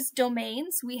each of these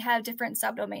domains, we have different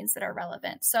subdomains that are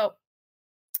relevant. So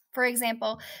for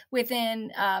example,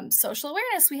 within social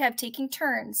awareness, we have taking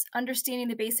turns, understanding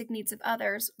the basic needs of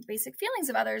others, basic feelings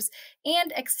of others,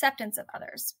 and acceptance of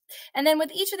others. And then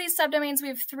with each of these subdomains, we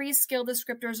have 3 skill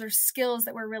descriptors or skills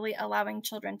that we're really allowing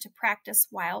children to practice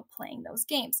while playing those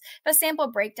games. A sample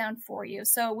breakdown for you.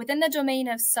 So within the domain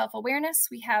of self-awareness,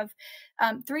 we have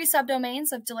 3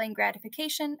 subdomains of delaying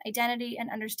gratification, identity, and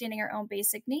understanding our own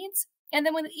basic needs. And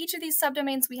then with each of these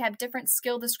subdomains, we have different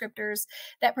skill descriptors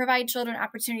that provide children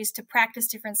opportunities to practice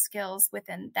different skills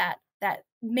within that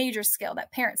major skill, that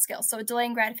parent skill. So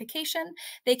delaying gratification,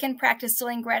 they can practice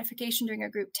delaying gratification during a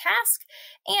group task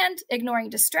and ignoring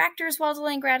distractors while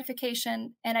delaying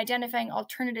gratification and identifying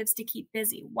alternatives to keep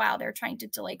busy while they're trying to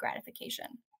delay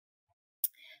gratification.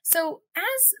 So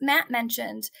as Matt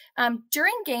mentioned,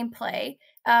 during gameplay,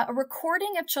 a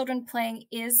recording of children playing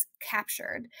is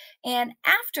captured. And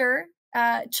after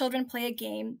children play a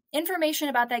game, information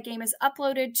about that game is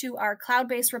uploaded to our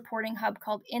cloud-based reporting hub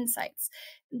called Insights.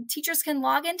 Teachers can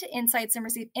log into Insights and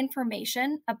receive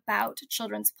information about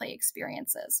children's play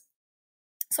experiences.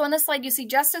 So on this slide, you see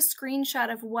just a screenshot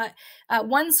of what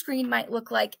one screen might look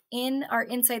like in our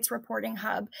Insights reporting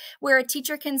hub, where a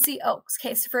teacher can see, oh,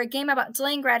 okay, so for a game about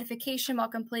delaying gratification while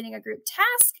completing a group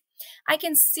task, I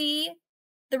can see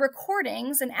the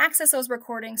recordings and access those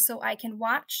recordings so I can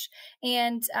watch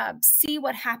and see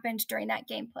what happened during that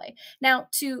gameplay. Now,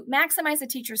 to maximize the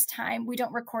teacher's time, we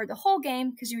don't record the whole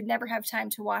game because you would never have time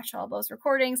to watch all those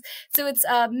recordings. So it's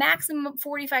a maximum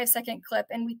 45-second clip,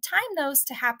 and we time those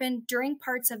to happen during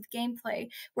parts of gameplay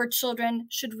where children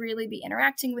should really be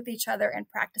interacting with each other and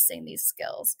practicing these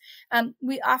skills.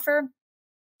 We offer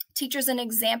teachers an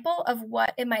example of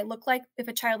what it might look like if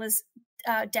a child is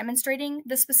demonstrating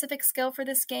the specific skill for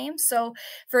this game. So,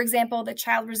 for example, the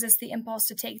child resists the impulse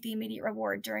to take the immediate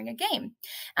reward during a game.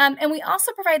 And we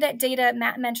also provide that data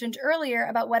Matt mentioned earlier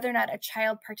about whether or not a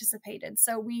child participated.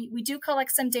 So we do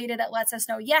collect some data that lets us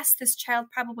know, yes, this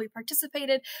child probably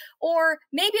participated, or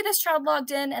maybe this child logged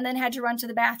in and then had to run to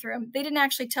the bathroom. They didn't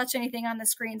actually touch anything on the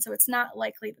screen, so it's not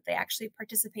likely that they actually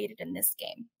participated in this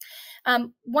game.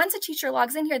 Once a teacher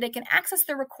logs in here, they can access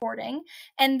the recording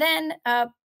and then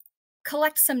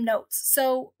collect some notes.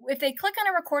 So if they click on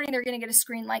a recording, they're going to get a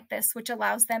screen like this, which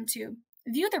allows them to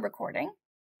view the recording,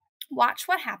 watch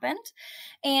what happened,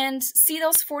 and see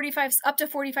those up to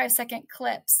 45-second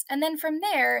clips. And then from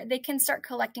there, they can start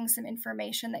collecting some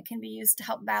information that can be used to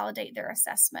help validate their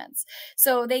assessments.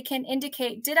 So they can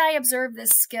indicate, did I observe this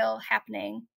skill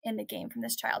happening in the game from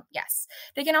this child? Yes.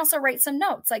 They can also write some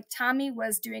notes, like Tommy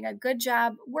was doing a good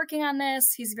job working on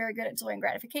this. He's very good at delaying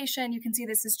gratification. You can see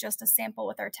this is just a sample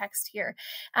with our text here.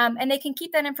 And they can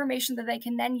keep that information that they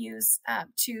can then use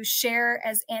to share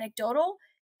as anecdotal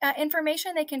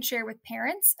information they can share with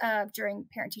parents during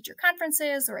parent-teacher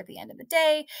conferences or at the end of the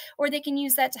day, or they can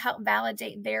use that to help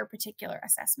validate their particular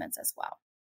assessments as well.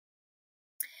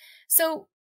 So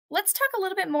let's talk a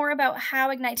little bit more about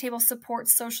how Ignite Table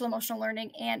supports social emotional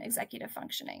learning and executive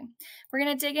functioning. We're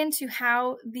going to dig into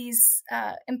how these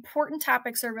important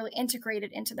topics are really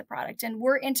integrated into the product, and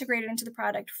we're integrated into the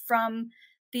product from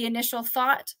the initial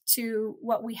thought to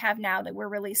what we have now that we're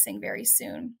releasing very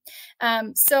soon.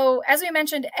 So as we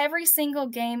mentioned, every single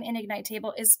game in Ignite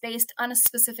Table is based on a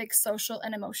specific social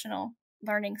and emotional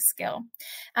learning skill.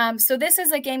 So this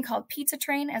is a game called Pizza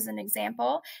Train as an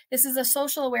example. This is a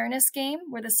social awareness game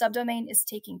where the subdomain is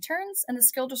taking turns and the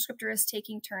skill descriptor is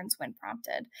taking turns when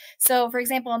prompted. So for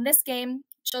example, in this game,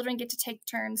 children get to take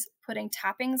turns putting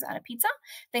toppings on a pizza.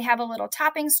 They have a little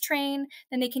toppings train,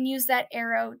 then they can use that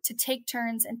arrow to take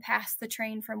turns and pass the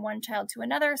train from one child to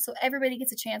another, so everybody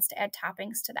gets a chance to add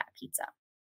toppings to that pizza.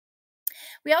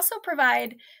 We also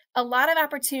provide a lot of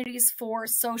opportunities for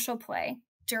social play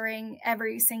during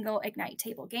every single Ignite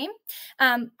Table game.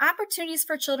 Opportunities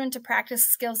for children to practice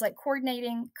skills like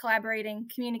coordinating, collaborating,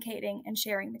 communicating, and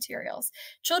sharing materials.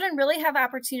 Children really have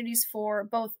opportunities for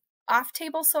both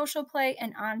off-table social play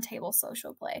and on-table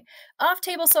social play.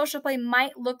 Off-table social play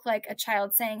might look like a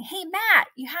child saying, hey, Matt,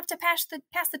 you have to pass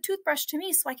the toothbrush to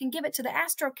me so I can give it to the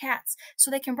Astro Cats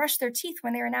so they can brush their teeth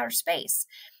when they're in outer space.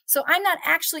 So I'm not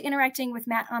actually interacting with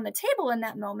Matt on the table in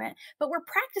that moment, but we're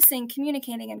practicing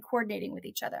communicating and coordinating with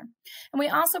each other. And we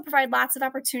also provide lots of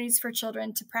opportunities for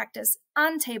children to practice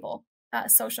on-table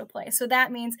social play. So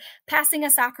that means passing a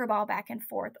soccer ball back and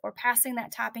forth or passing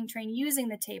that topping train using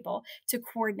the table to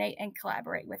coordinate and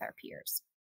collaborate with our peers.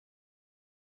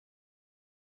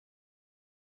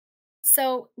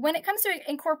 So when it comes to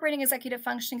incorporating executive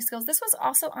functioning skills, this was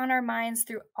also on our minds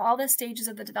through all the stages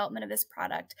of the development of this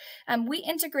product. We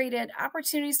integrated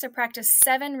opportunities to practice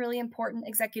 7 really important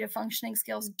executive functioning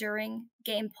skills during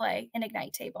gameplay in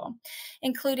Ignite Table,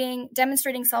 including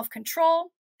demonstrating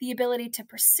self-control, the ability to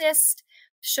persist,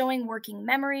 showing working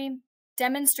memory,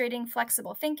 demonstrating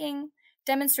flexible thinking,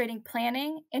 demonstrating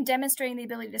planning, and demonstrating the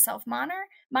ability to self-monitor,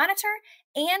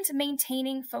 and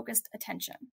maintaining focused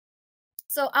attention.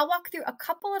 So I'll walk through a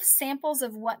couple of samples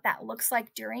of what that looks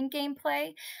like during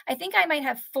gameplay. I think I might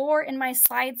have 4 in my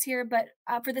slides here, but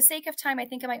for the sake of time, I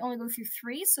think I might only go through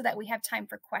 3 so that we have time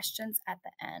for questions at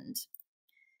the end.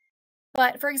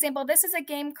 But for example, this is a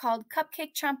game called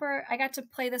Cupcake Chomper. I got to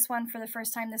play this one for the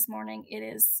first time this morning. It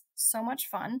is so much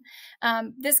fun.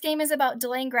 This game is about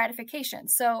delaying gratification.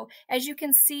 So as you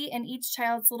can see in each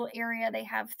child's little area, they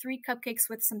have 3 cupcakes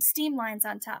with some steam lines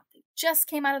on top. They just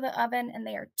came out of the oven and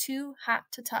they are too hot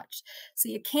to touch. So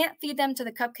you can't feed them to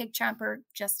the Cupcake Chomper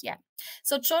just yet.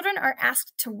 So children are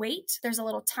asked to wait. There's a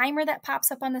little timer that pops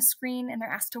up on the screen and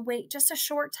they're asked to wait just a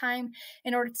short time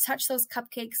in order to touch those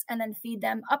cupcakes and then feed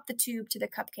them up the tube to the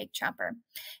Cupcake Chomper.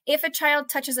 If a child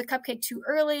touches a cupcake too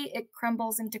early, it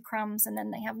crumbles into crumbs and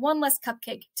then they have one less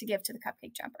cupcake to give to the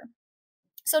Cupcake Chomper.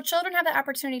 So children have the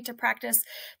opportunity to practice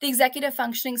the executive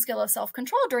functioning skill of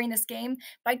self-control during this game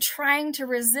by trying to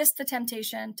resist the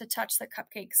temptation to touch the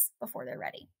cupcakes before they're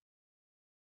ready.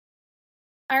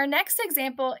 Our next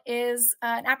example is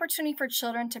an opportunity for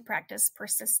children to practice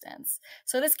persistence.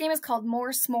 So this game is called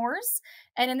More S'mores.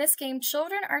 And in this game,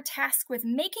 children are tasked with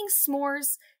making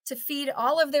s'mores to feed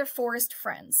all of their forest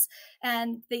friends.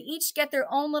 And they each get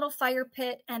their own little fire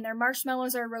pit and their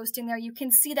marshmallows are roasting there. You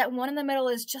can see that one in the middle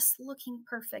is just looking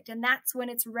perfect. And that's when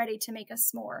it's ready to make a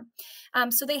s'more.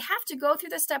 So they have to go through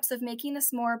the steps of making the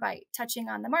s'more by touching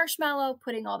on the marshmallow,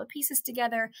 putting all the pieces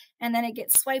together, and then it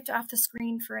gets swiped off the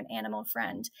screen for an animal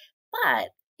friend. But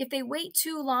if they wait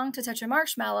too long to touch a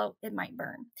marshmallow, it might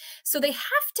burn. So they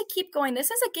have to keep going.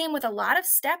 This is a game with a lot of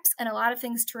steps and a lot of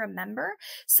things to remember.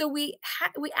 So we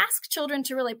ask children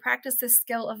to really practice this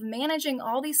skill of managing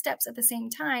all these steps at the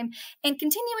same time and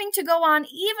continuing to go on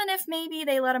even if maybe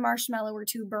they let a marshmallow or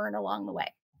two burn along the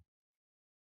way.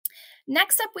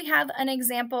 Next up, we have an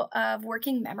example of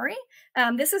working memory.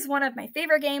 This is one of my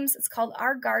favorite games. It's called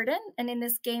Our Garden. And in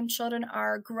this game, children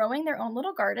are growing their own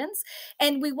little gardens.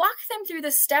 And we walk them through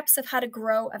the steps of how to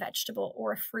grow a vegetable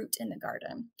or a fruit in the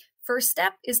garden. First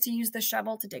step is to use the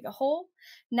shovel to dig a hole.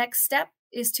 Next step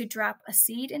is to drop a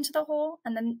seed into the hole.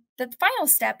 And then the final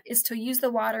step is to use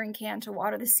the watering can to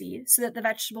water the seed so that the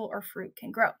vegetable or fruit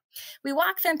can grow. We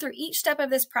walk them through each step of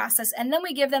this process, and then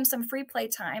we give them some free play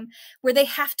time where they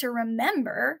have to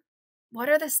remember what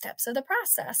are the steps of the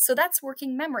process. So that's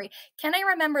working memory. Can I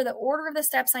remember the order of the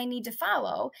steps I need to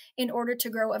follow in order to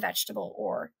grow a vegetable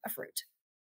or a fruit?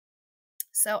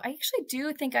 So I actually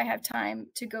do think I have time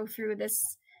to go through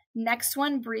this next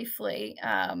one briefly. So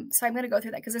I'm going to go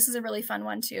through that because this is a really fun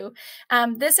one too.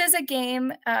 This is a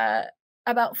game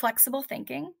about flexible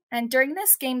thinking. And during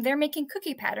this game, they're making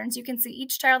cookie patterns. You can see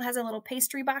each child has a little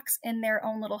pastry box in their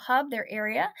own little hub, their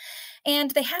area.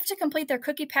 And they have to complete their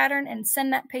cookie pattern and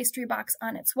send that pastry box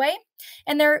on its way.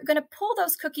 And they're going to pull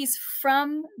those cookies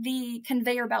from the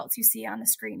conveyor belts you see on the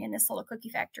screen in this little cookie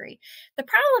factory. The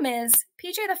problem is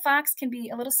PJ the Fox can be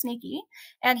a little sneaky,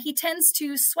 and he tends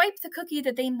to swipe the cookie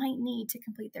that they might need to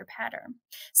complete their pattern.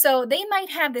 So they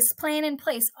might have this plan in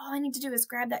place. All I need to do is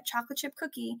grab that chocolate chip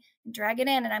cookie and drag it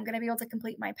in, and I'm going to be able to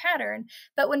complete my pattern.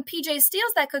 But when PJ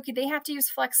steals that cookie, they have to use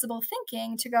flexible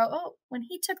thinking to go, oh, when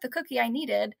he took the cookie I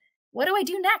needed, what do I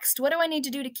do next? What do I need to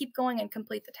do to keep going and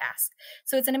complete the task?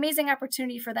 So it's an amazing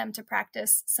opportunity for them to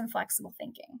practice some flexible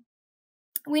thinking.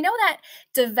 We know that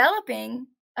developing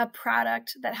a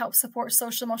product that helps support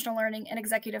social emotional learning and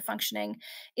executive functioning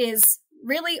is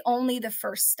really only the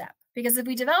first step. Because if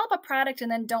we develop a product and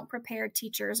then don't prepare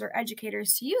teachers or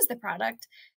educators to use the product,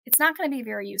 it's not going to be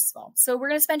very useful. So we're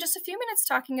going to spend just a few minutes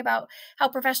talking about how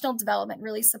professional development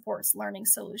really supports learning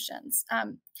solutions.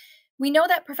 We know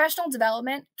that professional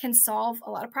development can solve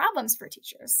a lot of problems for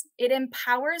teachers. It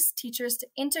empowers teachers to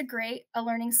integrate a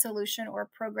learning solution or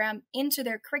program into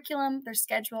their curriculum, their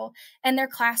schedule, and their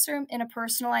classroom in a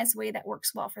personalized way that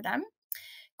works well for them.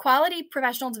 Quality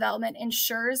professional development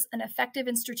ensures an effective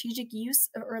and strategic use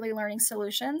of early learning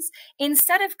solutions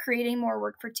instead of creating more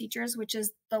work for teachers, which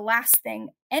is the last thing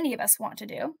any of us want to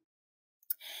do.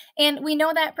 And we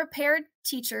know that prepared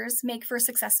teachers make for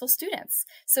successful students.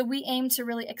 So we aim to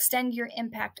really extend your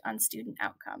impact on student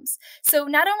outcomes. So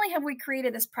not only have we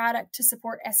created this product to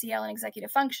support SEL and executive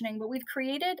functioning, but we've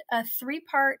created a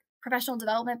 3-part professional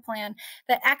development plan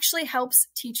that actually helps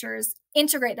teachers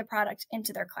integrate the product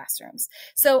into their classrooms.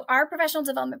 So our professional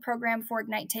development program for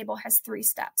Ignite Table has 3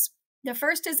 steps. The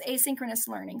first is asynchronous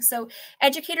learning. So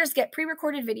educators get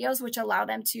pre-recorded videos which allow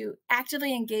them to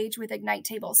actively engage with Ignite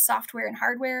Table's software and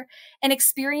hardware and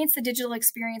experience the digital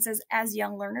experiences as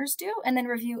young learners do, and then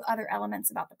review other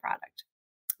elements about the product.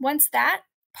 Once that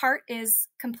part is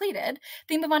completed,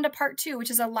 they move on to part 2, which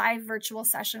is a live virtual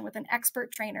session with an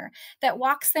expert trainer that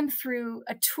walks them through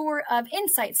a tour of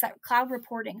Insights, that cloud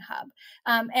reporting hub,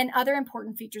 and other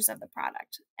important features of the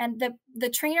product. And the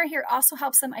trainer here also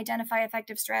helps them identify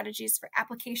effective strategies for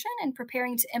application and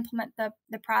preparing to implement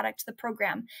the product, the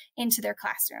program, into their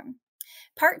classroom.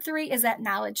 Part 3 is that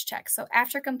knowledge check. So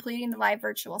after completing the live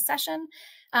virtual session,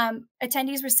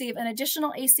 attendees receive an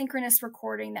additional asynchronous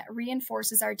recording that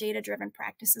reinforces our data-driven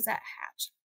practices at Hatch.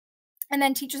 And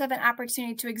then teachers have an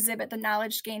opportunity to exhibit the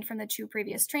knowledge gained from the 2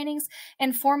 previous trainings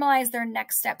and formalize their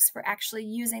next steps for actually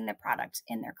using the product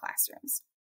in their classrooms.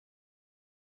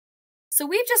 So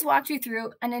we've just walked you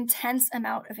through an intense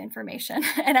amount of information,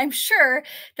 and I'm sure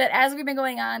that as we've been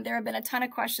going on, there have been a ton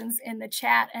of questions in the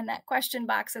chat and that question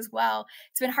box as well.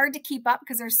 It's been hard to keep up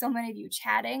because there's so many of you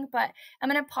chatting, but I'm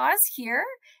going to pause here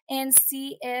and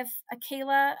see if,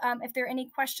 Kayla, if there are any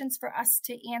questions for us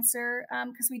to answer,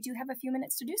 because we do have a few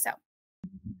minutes to do so.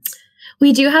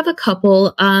 We do have a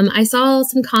couple. I saw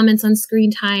some comments on screen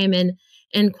time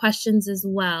and questions as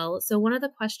well. So one of the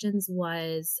questions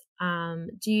was,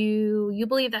 Do you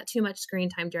believe that too much screen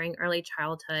time during early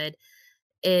childhood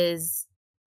is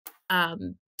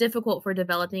difficult for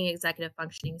developing executive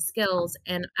functioning skills?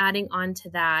 And adding on to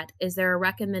that, is there a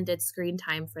recommended screen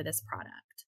time for this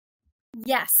product?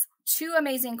 Yes, two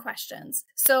amazing questions.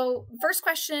 So first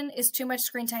question, is too much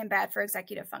screen time bad for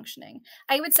executive functioning?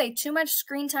 I would say too much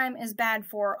screen time is bad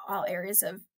for all areas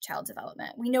of child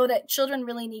development. We know that children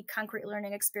really need concrete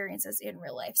learning experiences in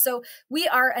real life. So we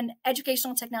are an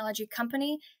educational technology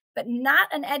company, but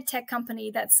not an ed tech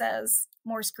company that says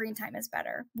more screen time is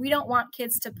better. We don't want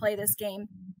kids to play this game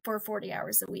for 40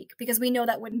 hours a week because we know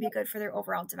that wouldn't be good for their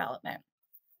overall development.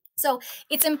 So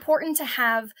it's important to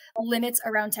have limits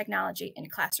around technology in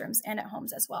classrooms and at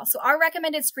homes as well. So our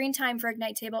recommended screen time for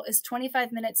Ignite Table is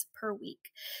 25 minutes per week.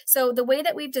 So the way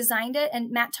that we've designed it, and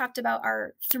Matt talked about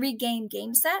our 3-game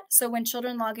game set. So when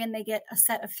children log in, they get a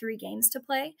set of 3 games to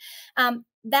play.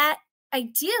 That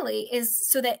ideally is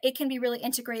so that it can be really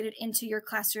integrated into your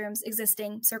classroom's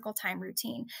existing circle time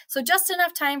routine. So just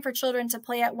enough time for children to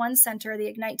play at one center. The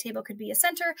Ignite Table could be a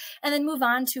center, and then move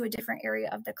on to a different area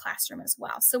of the classroom as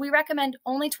well. So we recommend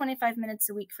only 25 minutes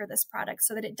a week for this product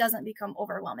so that it doesn't become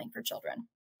overwhelming for children.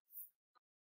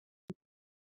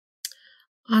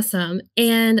 Awesome.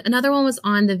 And another one was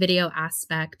on the video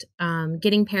aspect,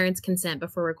 getting parents' consent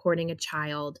before recording a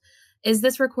child. Is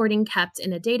this recording kept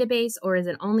in a database, or is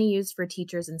it only used for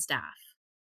teachers and staff?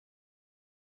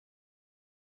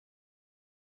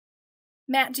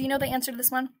 Matt, do you know the answer to this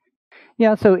one?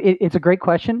 Yeah, so it's a great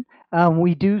question.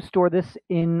 We do store this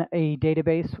in a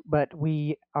database, but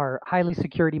we are highly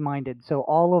security minded. So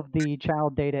all of the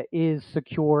child data is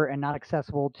secure and not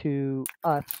accessible to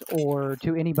us or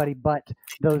to anybody but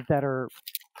those that are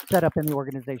set up in the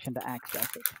organization to access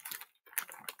it.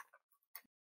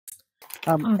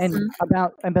 And Awesome.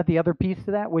 about the other piece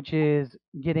to that, which is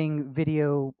getting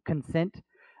video consent.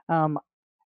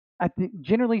 I think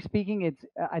generally speaking,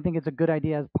 I think it's a good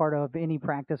idea as part of any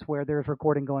practice where there's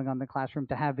recording going on in the classroom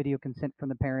to have video consent from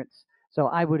the parents. So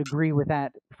I would agree with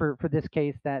that for this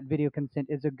case, that video consent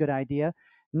is a good idea.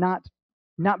 Not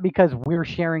because we're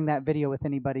sharing that video with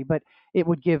anybody, but it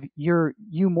would give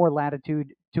you more latitude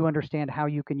to understand how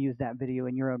you can use that video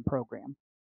in your own program.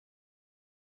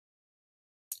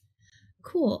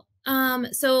 Cool.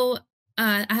 So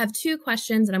I have 2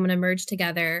 questions and I'm going to merge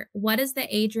together. What is the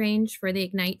age range for the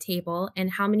Ignite Table,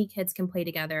 and how many kids can play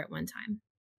together at one time?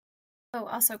 Oh,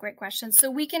 also a great question.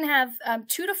 So we can have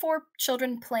 2 to 4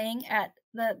 children playing at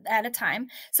a time.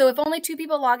 So if only 2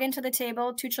 people log into the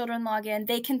table, 2 children log in,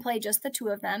 they can play just the 2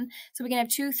 of them. So we can have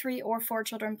 2, 3, or 4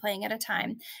 children playing at a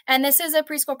time. And this is a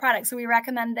preschool product, so we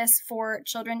recommend this for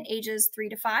children ages 3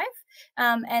 to 5.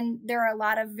 And there are a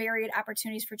lot of varied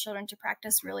opportunities for children to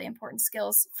practice really important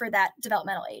skills for that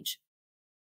developmental age.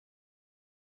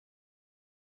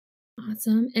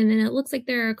 Awesome. And then it looks like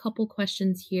there are a couple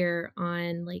questions here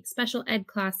on like special ed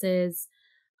classes,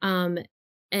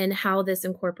 and how this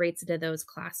incorporates into those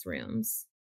classrooms.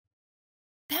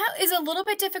 That is a little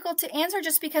bit difficult to answer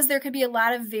just because there could be a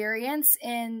lot of variance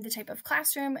in the type of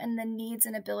classroom and the needs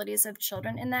and abilities of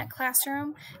children in that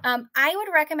classroom. I would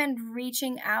recommend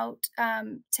reaching out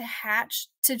to Hatch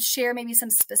to share maybe some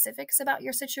specifics about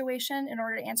your situation in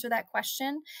order to answer that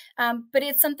question. But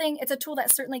it's a tool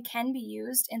that certainly can be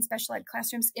used in special ed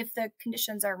classrooms if the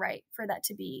conditions are right for that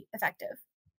to be effective.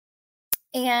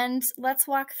 And let's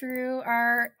walk through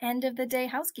our end of the day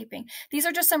housekeeping. These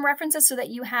are just some references so that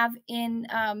you have in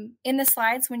the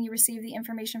slides when you receive the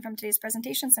information from today's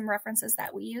presentation, some references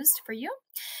that we used for you.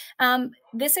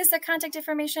 This is the contact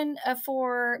information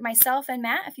for myself and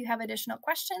Matt. If you have additional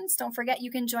questions, don't forget you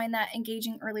can join that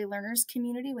Engaging Early Learners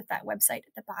community with that website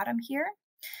at the bottom here.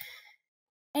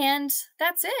 And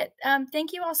that's it.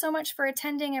 Thank you all so much for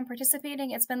attending and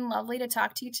participating. It's been lovely to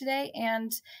talk to you today.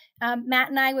 And Matt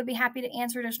and I would be happy to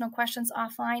answer additional questions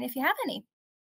offline if you have any.